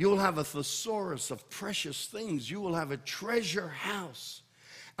 You'll have a thesaurus of precious things. You will have a treasure house.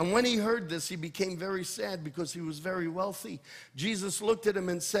 And when he heard this, he became very sad because he was very wealthy. Jesus looked at him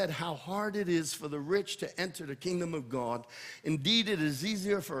and said, how hard it is for the rich to enter the kingdom of God. Indeed, it is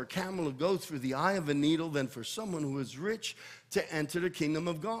easier for a camel to go through the eye of a needle than for someone who is rich to enter the kingdom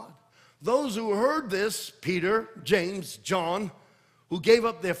of God. Those who heard this, Peter, James, John, who gave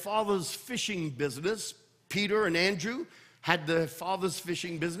up their father's fishing business. Peter and Andrew had their father's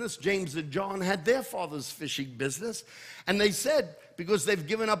fishing business. James and John had their father's fishing business. And they said, because they've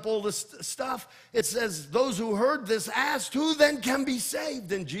given up all this stuff, it says, those who heard this asked, who then can be saved?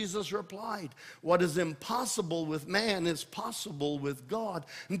 And Jesus replied, what is impossible with man is possible with God.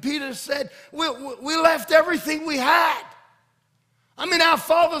 And Peter said, we left everything we had. I mean, our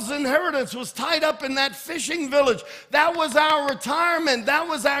father's inheritance was tied up in that fishing village. That was our retirement. That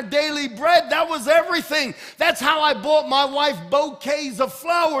was our daily bread. That was everything. That's how I bought my wife bouquets of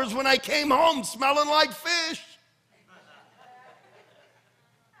flowers when I came home smelling like fish.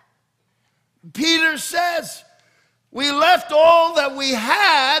 Peter says, we left all that we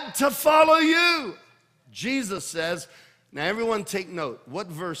had to follow you. Jesus says, now everyone take note. What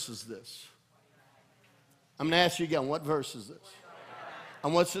verse is this? I'm going to ask you again, what verse is this?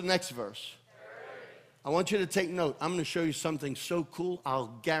 And what's the next verse? 30. I want you to take note. I'm going to show you something so cool,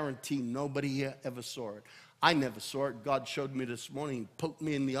 I'll guarantee nobody here ever saw it. I never saw it. God showed me this morning. He poked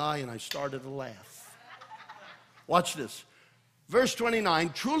me in the eye, and I started to laugh. Watch this. Verse 29,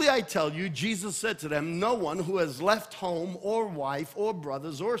 truly I tell you, Jesus said to them, no one who has left home or wife or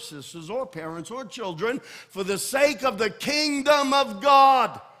brothers or sisters or parents or children for the sake of the kingdom of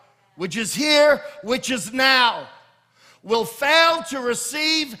God, which is here, which is now, will fail to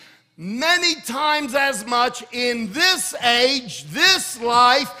receive many times as much in this age, this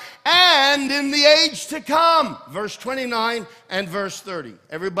life, and in the age to come. Verse 29 and verse 30.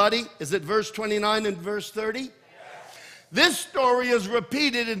 Everybody, is it verse 29 and verse 30? Yes. This story is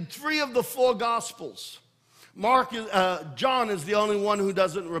repeated in 3 of the 4 Gospels. John is the only one who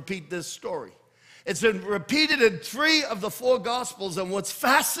doesn't repeat this story. It's been repeated in 3 of the 4 Gospels, and what's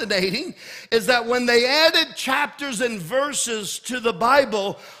fascinating is that when they added chapters and verses to the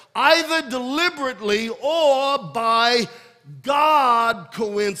Bible, either deliberately or by God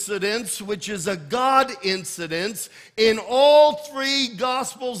coincidence, which is a God incidence, in all 3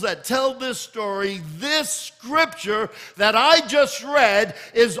 Gospels that tell this story, this scripture that I just read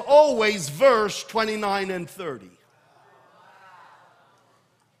is always verse 29 and 30.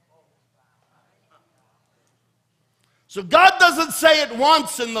 So God doesn't say it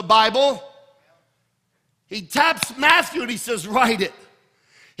once in the Bible. He taps Matthew and he says, write it.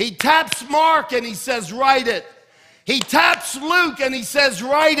 He taps Mark and he says, write it. He taps Luke and he says,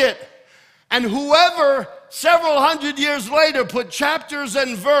 write it. And whoever several hundred years later put chapters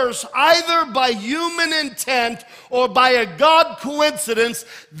and verse, either by human intent or by a God coincidence,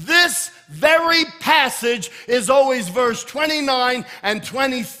 this very passage is always verse 29 and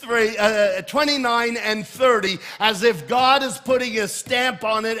 29 and 30, as if God is putting a stamp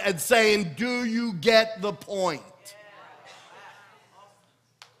on it and saying, do you get the point?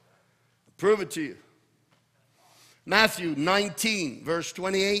 Prove it to you. Matthew 19, verse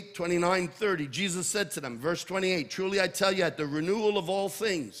 28, 29, 30. Jesus said to them, verse 28, truly I tell you, at the renewal of all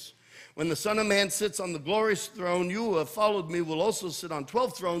things, when the Son of Man sits on the glorious throne, you who have followed me will also sit on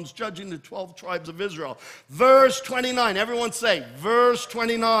 12 thrones, judging the 12 tribes of Israel. Verse 29, everyone say, verse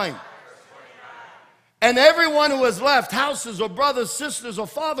 29. And everyone who has left houses or brothers, sisters, or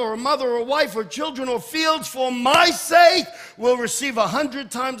father, or mother, or wife, or children, or fields for my sake will receive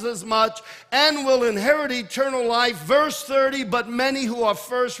 100 times as much and will inherit eternal life. Verse 30, but many who are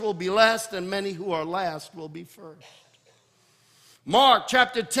first will be last, and many who are last will be first. Mark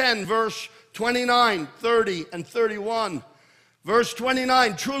chapter 10, verse 29, 30, and 31. Verse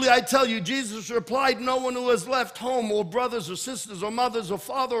 29, truly I tell you, Jesus replied, no one who has left home or brothers or sisters or mothers or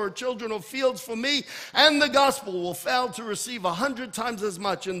father or children or fields for me and the gospel will fail to receive 100 times as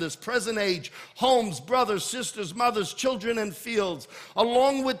much in this present age, homes, brothers, sisters, mothers, children, and fields,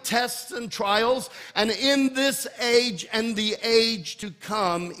 along with tests and trials, and in this age and the age to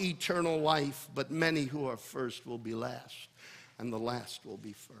come, eternal life. But many who are first will be last, and the last will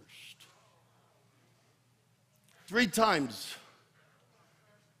be first. 3 times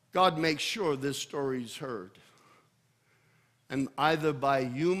God makes sure this story is heard. And either by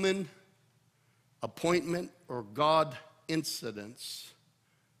human appointment or God incidents,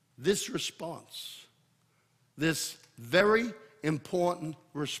 this response, this very important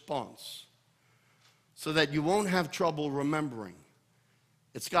response, so that you won't have trouble remembering,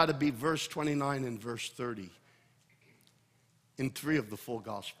 it's got to be verse 29 and verse 30 in 3 of the 4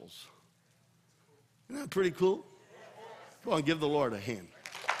 Gospels. Isn't that pretty cool? Go on, give the Lord a hand.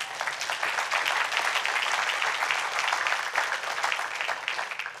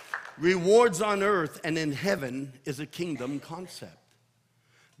 Rewards on earth and in heaven is a kingdom concept.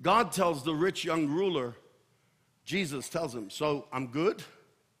 God tells the rich young ruler, Jesus tells him, so I'm good?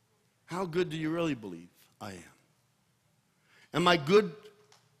 How good do you really believe I am? Am I good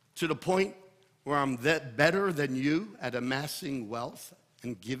to the point where I'm better than you at amassing wealth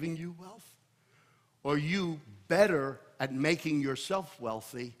and giving you wealth? Or are you better at making yourself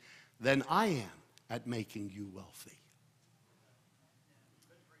wealthy than I am at making you wealthy?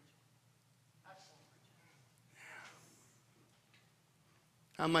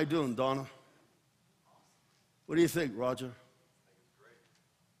 How am I doing, Donna? What do you think, Roger?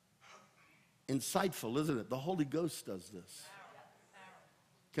 Insightful, isn't it? The Holy Ghost does this.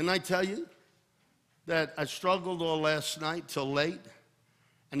 Can I tell you that I struggled all last night till late,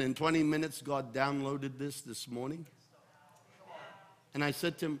 and in 20 minutes God downloaded this morning? And I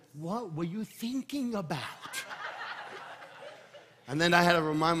said to him, what were you thinking about? And then I had to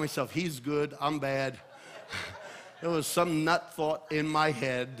remind myself, he's good, I'm bad. There was some nut thought in my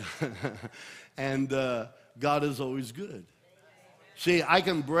head, and God is always good. See, I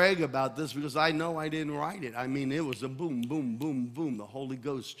can brag about this because I know I didn't write it. I mean, it was a boom, boom, boom, boom. The Holy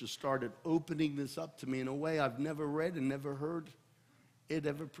Ghost just started opening this up to me in a way I've never read and never heard it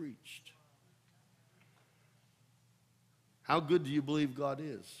ever preached. How good do you believe God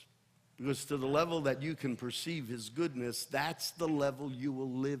is? Because to the level that you can perceive his goodness, that's the level you will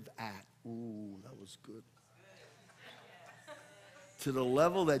live at. Ooh, that was good. To the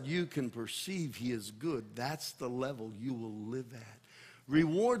level that you can perceive he is good, that's the level you will live at.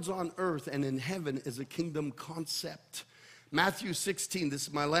 Rewards on earth and in heaven is a kingdom concept. Matthew 16, this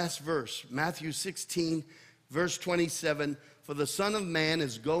is my last verse. Matthew 16, verse 27. For the Son of Man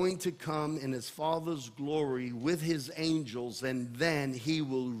is going to come in his Father's glory with his angels, and then he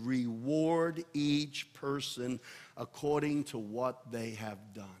will reward each person according to what they have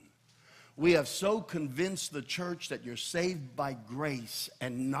done. We have so convinced the church that you're saved by grace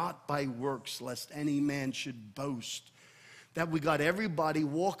and not by works, lest any man should boast, that we got everybody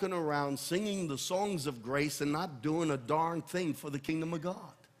walking around singing the songs of grace and not doing a darn thing for the kingdom of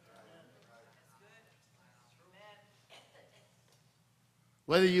God.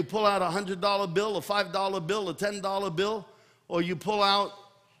 Whether you pull out a $100 bill, a $5 bill, a $10 bill, or you pull out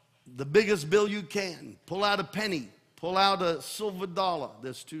the biggest bill you can, pull out a penny, pull out a silver dollar,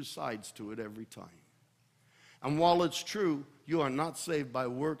 there's 2 sides to it every time. And while it's true, you are not saved by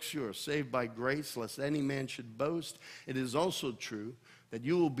works, you are saved by grace, lest any man should boast. It is also true that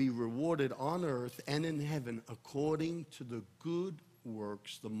you will be rewarded on earth and in heaven according to the good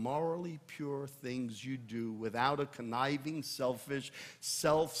works, the morally pure things you do without a conniving, selfish,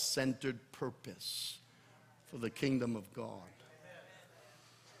 self-centered purpose for the kingdom of God.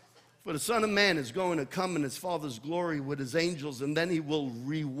 For the Son of Man is going to come in his Father's glory with his angels, and then he will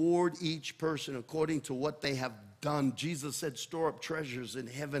reward each person according to what they have done. Jesus said, store up treasures in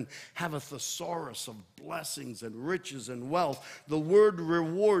heaven, have a thesaurus of blessings and riches and wealth. The word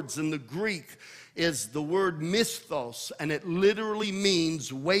rewards in the Greek is the word misthos, and it literally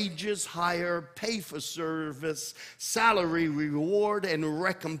means wages, hire, pay for service, salary, reward, and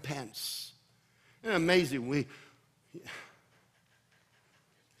recompense. Isn't it amazing?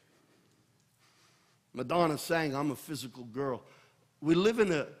 Madonna sang, I'm a physical girl. We live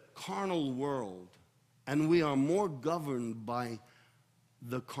in a carnal world, and we are more governed by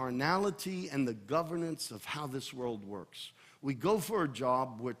the carnality and the governance of how this world works. We go for a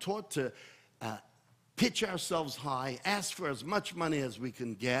job, we're taught to pitch ourselves high, ask for as much money as we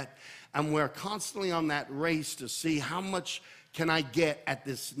can get, and we're constantly on that race to see how much can I get at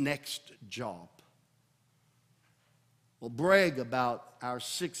this next job. We'll brag about our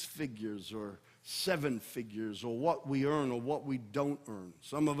 6 figures or 7 figures or what we earn or what we don't earn.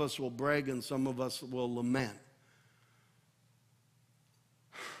 Some of us will brag and some of us will lament.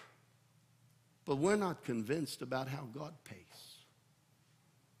 But we're not convinced about how God pays.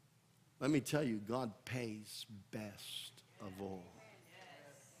 Let me tell you, God pays best of all.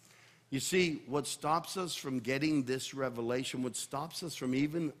 You see, what stops us from getting this revelation, what stops us from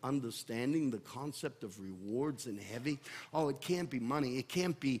even understanding the concept of rewards in heaven, it can't be money, it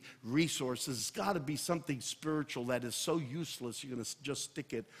can't be resources, it's got to be something spiritual that is so useless you're going to just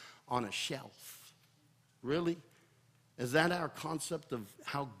stick it on a shelf. Really? Is that our concept of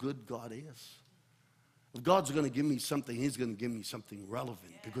how good God is? If God's going to give me something, He's going to give me something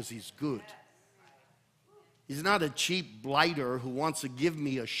relevant because He's good. He's not a cheap blighter who wants to give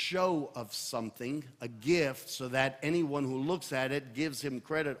me a show of something, a gift, so that anyone who looks at it gives him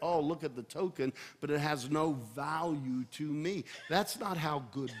credit. Oh, look at the token, but it has no value to me. That's not how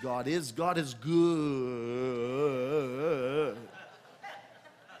good God is. God is good.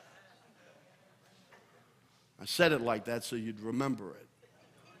 I said it like that so you'd remember it.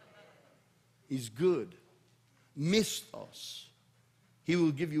 He's good. Misthos. He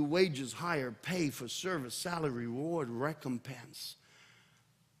will give you wages, hire, pay for service, salary, reward, recompense.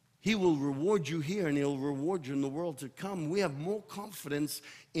 He will reward you here and He'll reward you in the world to come. We have more confidence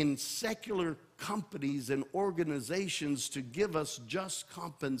in secular companies and organizations to give us just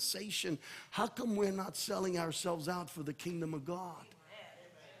compensation. How come we're not selling ourselves out for the kingdom of God?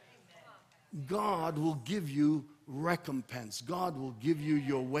 God will give you recompense. God will give you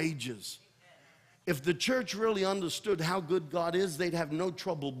your wages. If the church really understood how good God is, they'd have no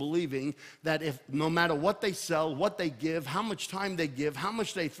trouble believing that if no matter what they sell, what they give, how much time they give, how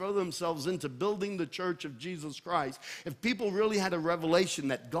much they throw themselves into building the church of Jesus Christ, if people really had a revelation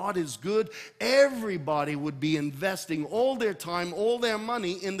that God is good, everybody would be investing all their time, all their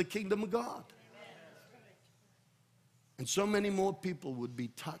money in the kingdom of God. And so many more people would be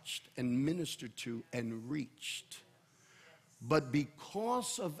touched and ministered to and reached. But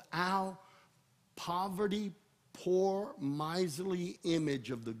because of our poverty, poor, miserly image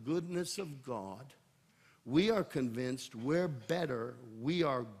of the goodness of God, we are convinced we're better, we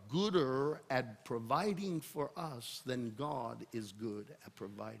are gooder at providing for us than God is good at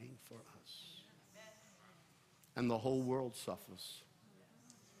providing for us. And the whole world suffers.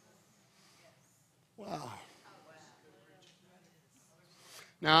 Wow.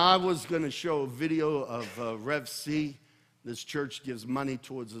 Now, I was going to show a video of Rev C. This church gives money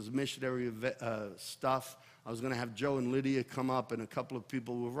towards his missionary stuff. I was going to have Joe and Lydia come up and a couple of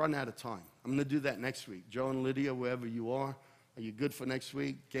people. We'll run out of time. I'm going to do that next week. Joe and Lydia, wherever you are you good for next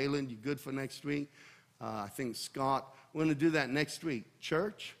week? Galen, you good for next week? I think Scott. We're going to do that next week.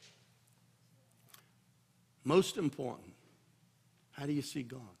 Church, most important, how do you see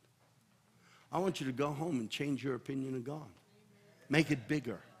God? I want you to go home and change your opinion of God. Make it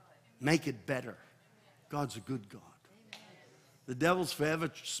bigger. Make it better. God's a good God. The devil's forever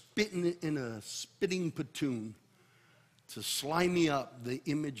spitting in a spitting platoon to slimy up the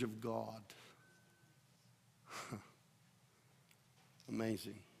image of God.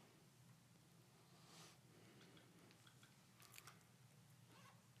 Amazing.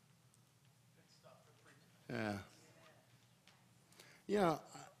 Yeah,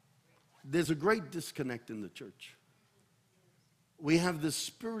 there's a great disconnect in the church. We have this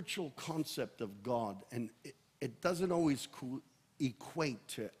spiritual concept of God, and it doesn't always equate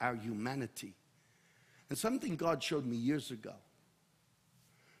to our humanity. And something God showed me years ago.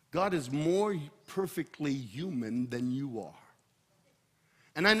 God is more perfectly human than you are.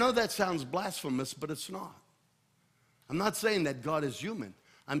 And I know that sounds blasphemous, but it's not. I'm not saying that God is human.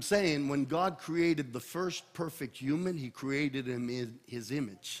 I'm saying when God created the first perfect human, He created him in His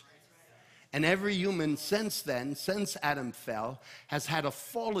image. And every human since then, since Adam fell, has had a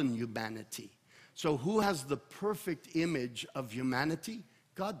fallen humanity. So who has the perfect image of humanity?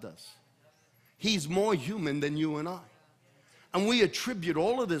 God does. He's more human than you and I. And we attribute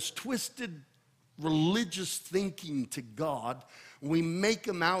all of this twisted religious thinking to God. We make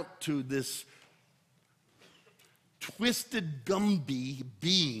him out to this twisted Gumby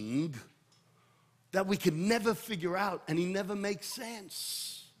being that we can never figure out, and he never makes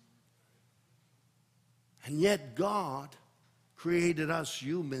sense. And yet God created us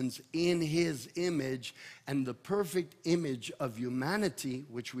humans in his image, and the perfect image of humanity,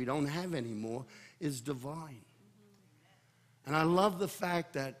 which we don't have anymore, is divine. And I love the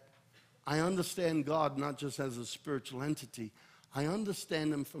fact that I understand God not just as a spiritual entity, I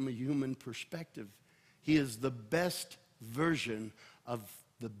understand him from a human perspective. He is the best version of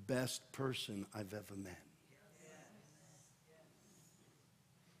the best person I've ever met.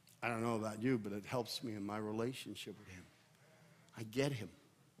 I don't know about you, but it helps me in my relationship with him. I get him.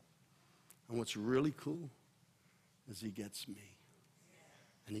 And what's really cool is he gets me.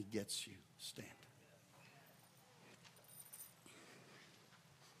 And he gets you. Stand.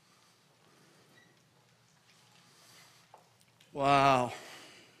 Wow.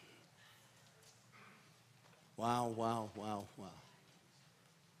 Wow, wow, wow, wow.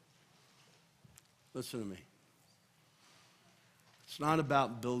 Listen to me. It's not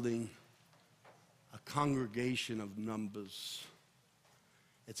about building a congregation of numbers.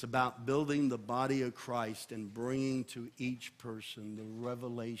 It's about building the body of Christ and bringing to each person the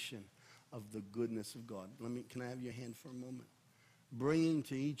revelation of the goodness of God. Can I have your hand for a moment? Bringing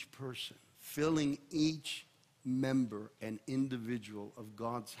to each person, filling each member and individual of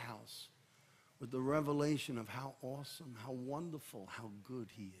God's house with the revelation of how awesome, how wonderful, how good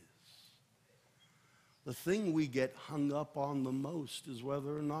he is. The thing we get hung up on the most is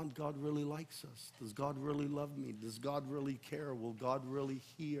whether or not God really likes us. Does God really love me? Does God really care? Will God really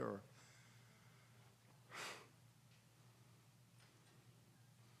hear?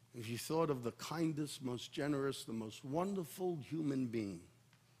 If you thought of the kindest, most generous, the most wonderful human being,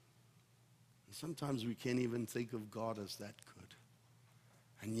 and sometimes we can't even think of God as that good.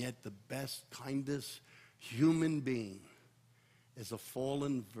 And yet the best, kindest human being is a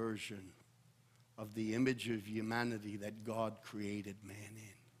fallen version of the image of humanity that God created man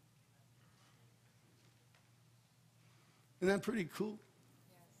in. Isn't that pretty cool?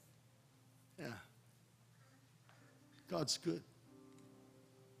 Yes. Yeah. God's good.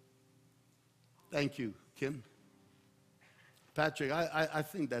 Thank you, Kim. Patrick, I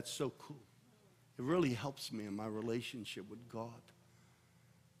think that's so cool. It really helps me in my relationship with God.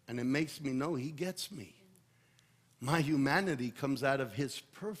 And it makes me know he gets me. My humanity comes out of his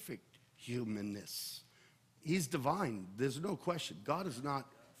perfect humanness. He's divine. There's no question. God is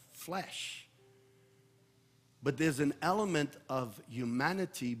not flesh. But there's an element of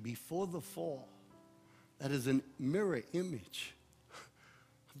humanity before the fall that is a mirror image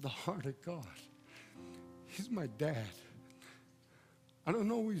of the heart of God. He's my dad. I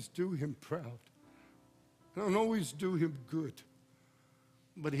don't always do him proud. I don't always do him good.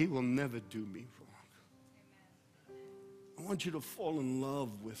 But he will never do me wrong. I want you to fall in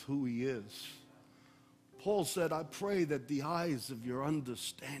love with who he is. Paul said, I pray that the eyes of your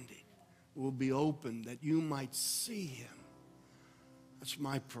understanding will be open, that you might see him. That's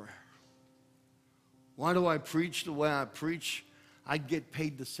my prayer. Why do I preach the way I preach? I'd get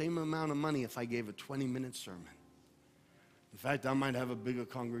paid the same amount of money if I gave a 20-minute sermon. In fact, I might have a bigger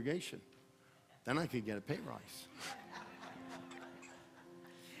congregation. Then I could get a pay rise.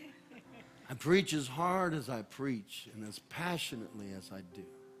 I preach as hard as I preach and as passionately as I do,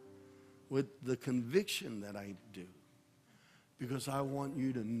 with the conviction that I do, because I want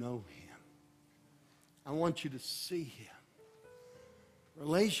you to know him. I want you to see him.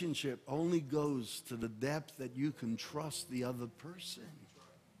 Relationship only goes to the depth that you can trust the other person.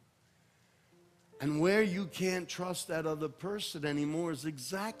 And where you can't trust that other person anymore is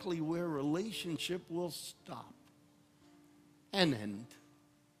exactly where relationship will stop and end.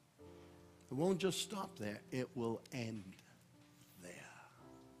 It won't just stop there. It will end there.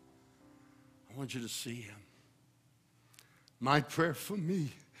 I want you to see him. My prayer for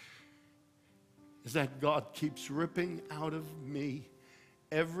me is that God keeps ripping out of me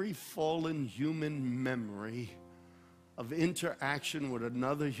every fallen human memory of interaction with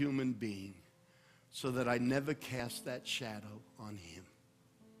another human being so that I never cast that shadow on him.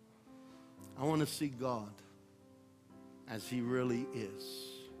 I want to see God as he really is.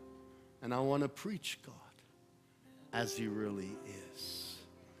 And I want to preach God as he really is.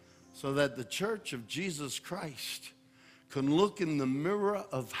 So that the church of Jesus Christ can look in the mirror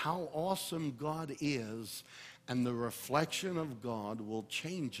of how awesome God is And the reflection of God will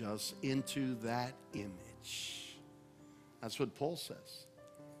change us into that image. That's what Paul says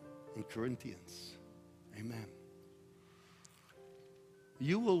in Corinthians. Amen.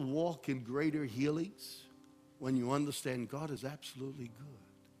 You will walk in greater healings when you understand God is absolutely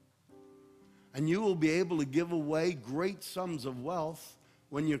good. And you will be able to give away great sums of wealth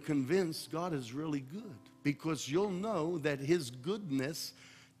when you're convinced God is really good. Because you'll know that His goodness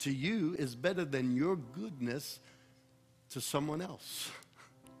to you is better than your goodness to someone else.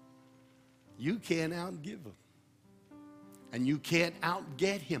 You can't outgive Him. And you can't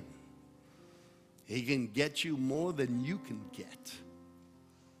outget Him. He can get you more than you can get.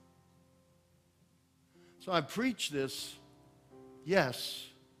 So I preach this. Yes,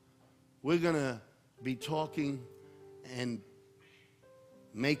 we're going to be talking and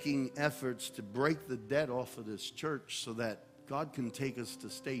making efforts to break the debt off of this church so that God can take us to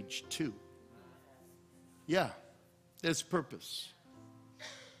stage 2. Yeah, there's purpose.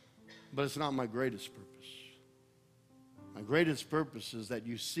 But it's not my greatest purpose. My greatest purpose is that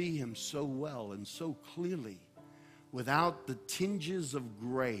you see Him so well and so clearly without the tinges of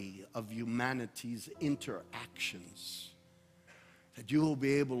gray of humanity's interactions. That you will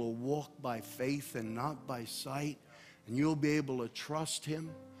be able to walk by faith and not by sight. And you'll be able to trust Him.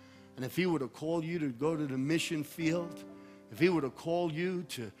 And if He were to call you to go to the mission field, if He were to call you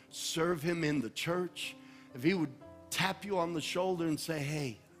to serve Him in the church, if He would tap you on the shoulder and say,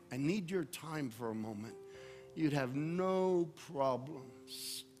 hey, I need your time for a moment, you'd have no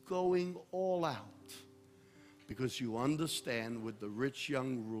problems going all out. Because you understand what the rich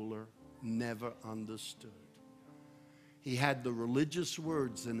young ruler never understood. He had the religious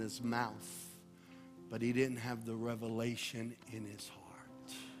words in his mouth, but he didn't have the revelation in his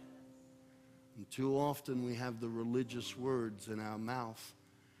heart. And too often we have the religious words in our mouth,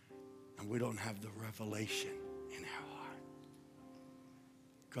 and we don't have the revelation in our heart.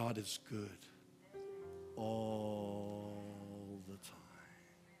 God is good all the time.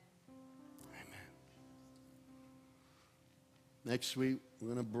 Next week, we're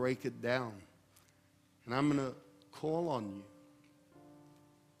going to break it down. And I'm going to call on you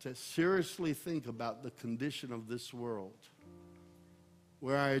to seriously think about the condition of this world,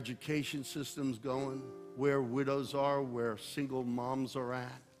 where our education system's going, where widows are, where single moms are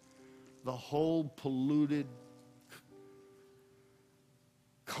at, the whole polluted,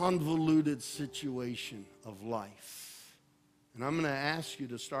 convoluted situation of life. And I'm going to ask you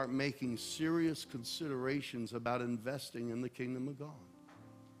to start making serious considerations about investing in the kingdom of God.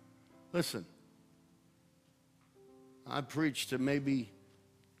 Listen, I preach to maybe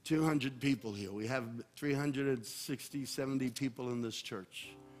 200 people here. We have 360, 70 people in this church.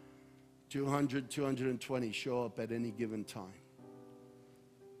 200, 220 show up at any given time.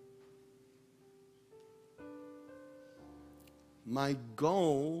 My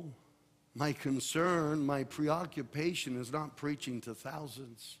goal, my concern, my preoccupation is not preaching to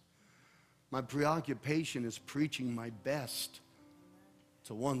thousands. My preoccupation is preaching my best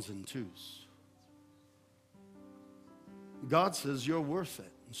to ones and twos. God says you're worth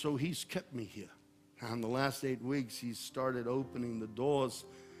it. And so He's kept me here. Now, in the last 8 weeks, He's started opening the doors,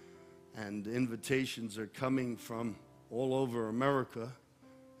 and invitations are coming from all over America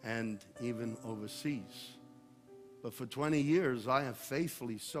and even overseas. But for 20 years, I have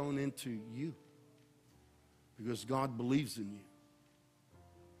faithfully sown into you because God believes in you.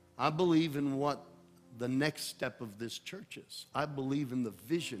 I believe in what the next step of this church is. I believe in the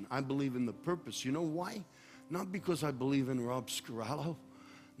vision. I believe in the purpose. You know why? Not because I believe in Rob Scarallo.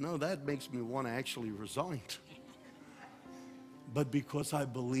 No, that makes me want to actually resign. But because I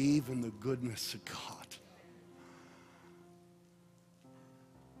believe in the goodness of God.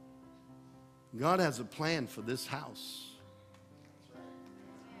 God has a plan for this house.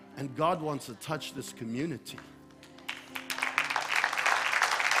 And God wants to touch this community.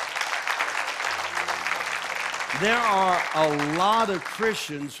 There are a lot of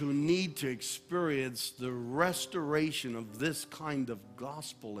Christians who need to experience the restoration of this kind of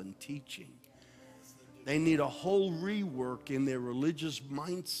gospel and teaching. They need a whole rework in their religious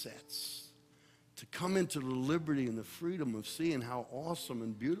mindsets to come into the liberty and the freedom of seeing how awesome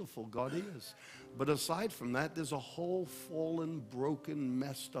and beautiful God is. But aside from that, there's a whole fallen, broken,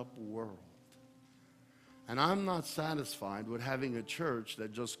 messed up world. And I'm not satisfied with having a church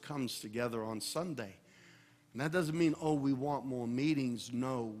that just comes together on Sunday. And that doesn't mean, oh, we want more meetings.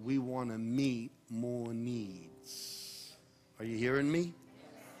 No, we want to meet more needs. Are you hearing me?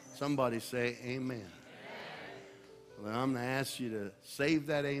 Somebody say amen. Well, I'm going to ask you to save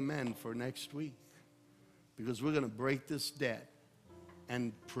that amen for next week. Because we're going to break this debt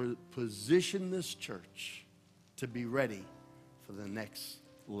and position this church to be ready for the next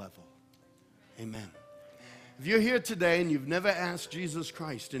level. Amen. If you're here today and you've never asked Jesus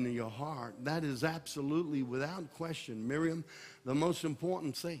Christ into your heart, that is absolutely, without question, Miriam, the most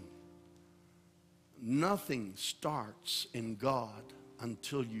important thing. Nothing starts in God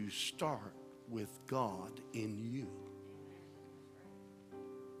until you start with God in you.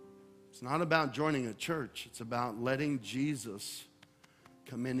 It's not about joining a church. It's about letting Jesus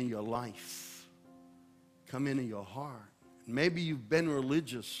come into your life, come into your heart. Maybe you've been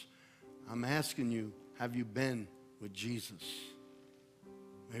religious. I'm asking you, have you been with Jesus?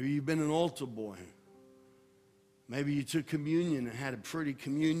 Maybe you've been an altar boy. Maybe you took communion and had a pretty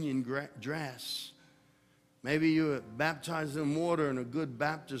communion dress. Maybe you were baptized in water in a good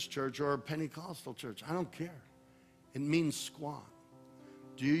Baptist church or a Pentecostal church. I don't care. It means squat.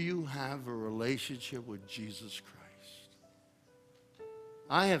 Do you have a relationship with Jesus Christ?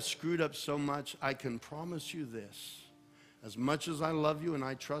 I have screwed up so much, I can promise you this. As much as I love you and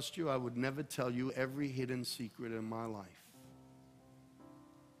I trust you, I would never tell you every hidden secret in my life.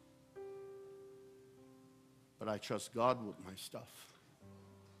 But I trust God with my stuff.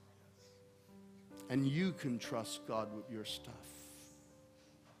 And you can trust God with your stuff.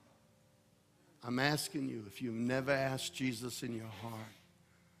 I'm asking you, if you've never asked Jesus in your heart,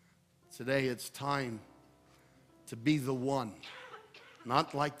 today it's time to be the one.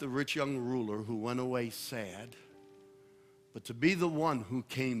 Not like the rich young ruler who went away sad, but to be the one who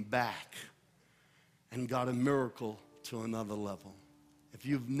came back and got a miracle to another level. If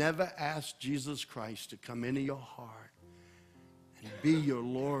you've never asked Jesus Christ to come into your heart and be your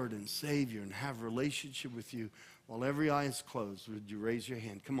Lord and Savior and have a relationship with you, while every eye is closed, would you raise your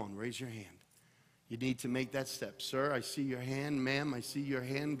hand? Come on, raise your hand. You need to make that step. Sir, I see your hand. Ma'am, I see your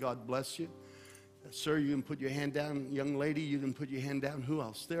hand. God bless you. Sir, you can put your hand down. Young lady, you can put your hand down. Who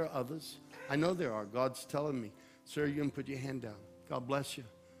else? There are others. I know there are. God's telling me. Sir, you can put your hand down. God bless you.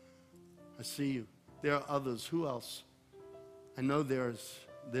 I see you. There are others. Who else? I know there's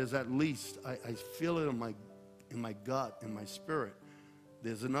at least, I feel it in my gut, in my spirit.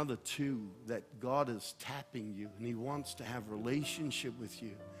 There's another two that God is tapping you, and He wants to have a relationship with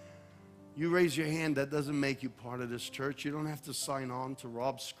you. You raise your hand, that doesn't make you part of this church. You don't have to sign on to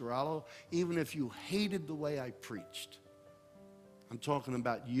Rob Scarallo, even if you hated the way I preached. I'm talking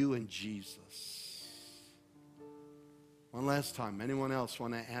about you and Jesus. One last time, anyone else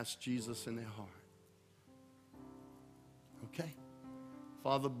want to ask Jesus in their heart? Okay.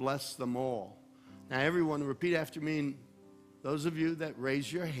 Father, bless them all. Now, everyone, repeat after me. And those of you that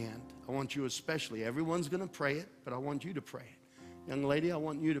raise your hand, I want you especially. Everyone's going to pray it, but I want you to pray it. Young lady, I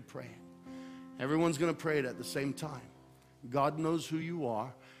want you to pray it. Everyone's going to pray it at the same time. God knows who you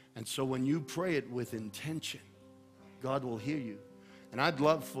are, and so when you pray it with intention, God will hear you. And I'd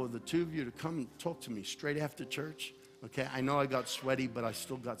love for the two of you to come and talk to me straight after church. Okay, I know I got sweaty, but I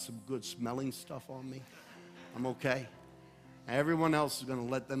still got some good smelling stuff on me. I'm okay. Everyone else is going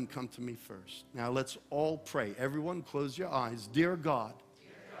to let them come to me first. Now let's all pray. Everyone close your eyes. Dear God,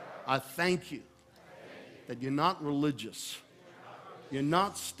 I thank you that you're not religious. You're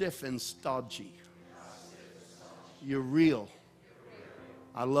not stiff and stodgy. You're real.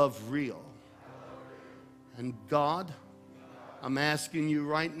 I love real. And God, I'm asking you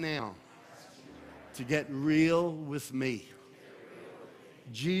right now to get real with me.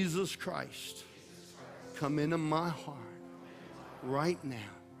 Jesus Christ, come into my heart right now.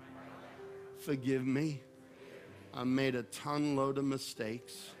 Forgive me. I made a ton load of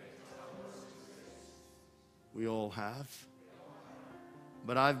mistakes. We all have.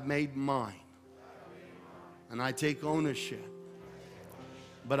 But I've made mine. And I take ownership.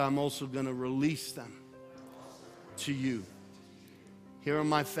 But I'm also going to release them to you. Here are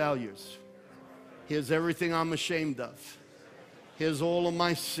my failures. Here's everything I'm ashamed of. Here's all of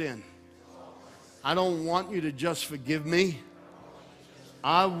my sin. I don't want you to just forgive me.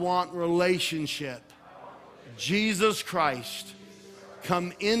 I want relationship. Jesus Christ,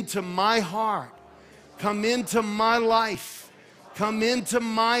 come into my heart. Come into my life. Come into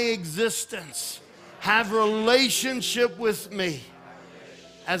my existence. Have relationship with me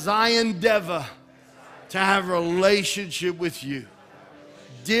as I endeavor to have a relationship with you.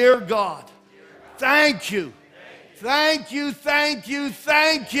 Dear God, thank you. Thank you, thank you,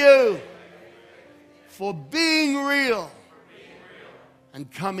 thank you for being real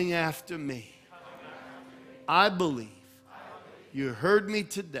and coming after me. I believe you heard me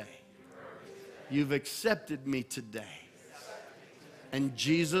today. You've accepted me today. And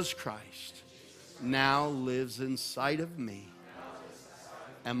Jesus Christ now lives inside of me,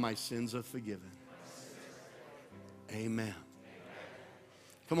 and my sins are forgiven. Amen.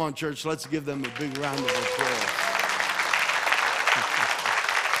 Come on, church, let's give them a big round of applause.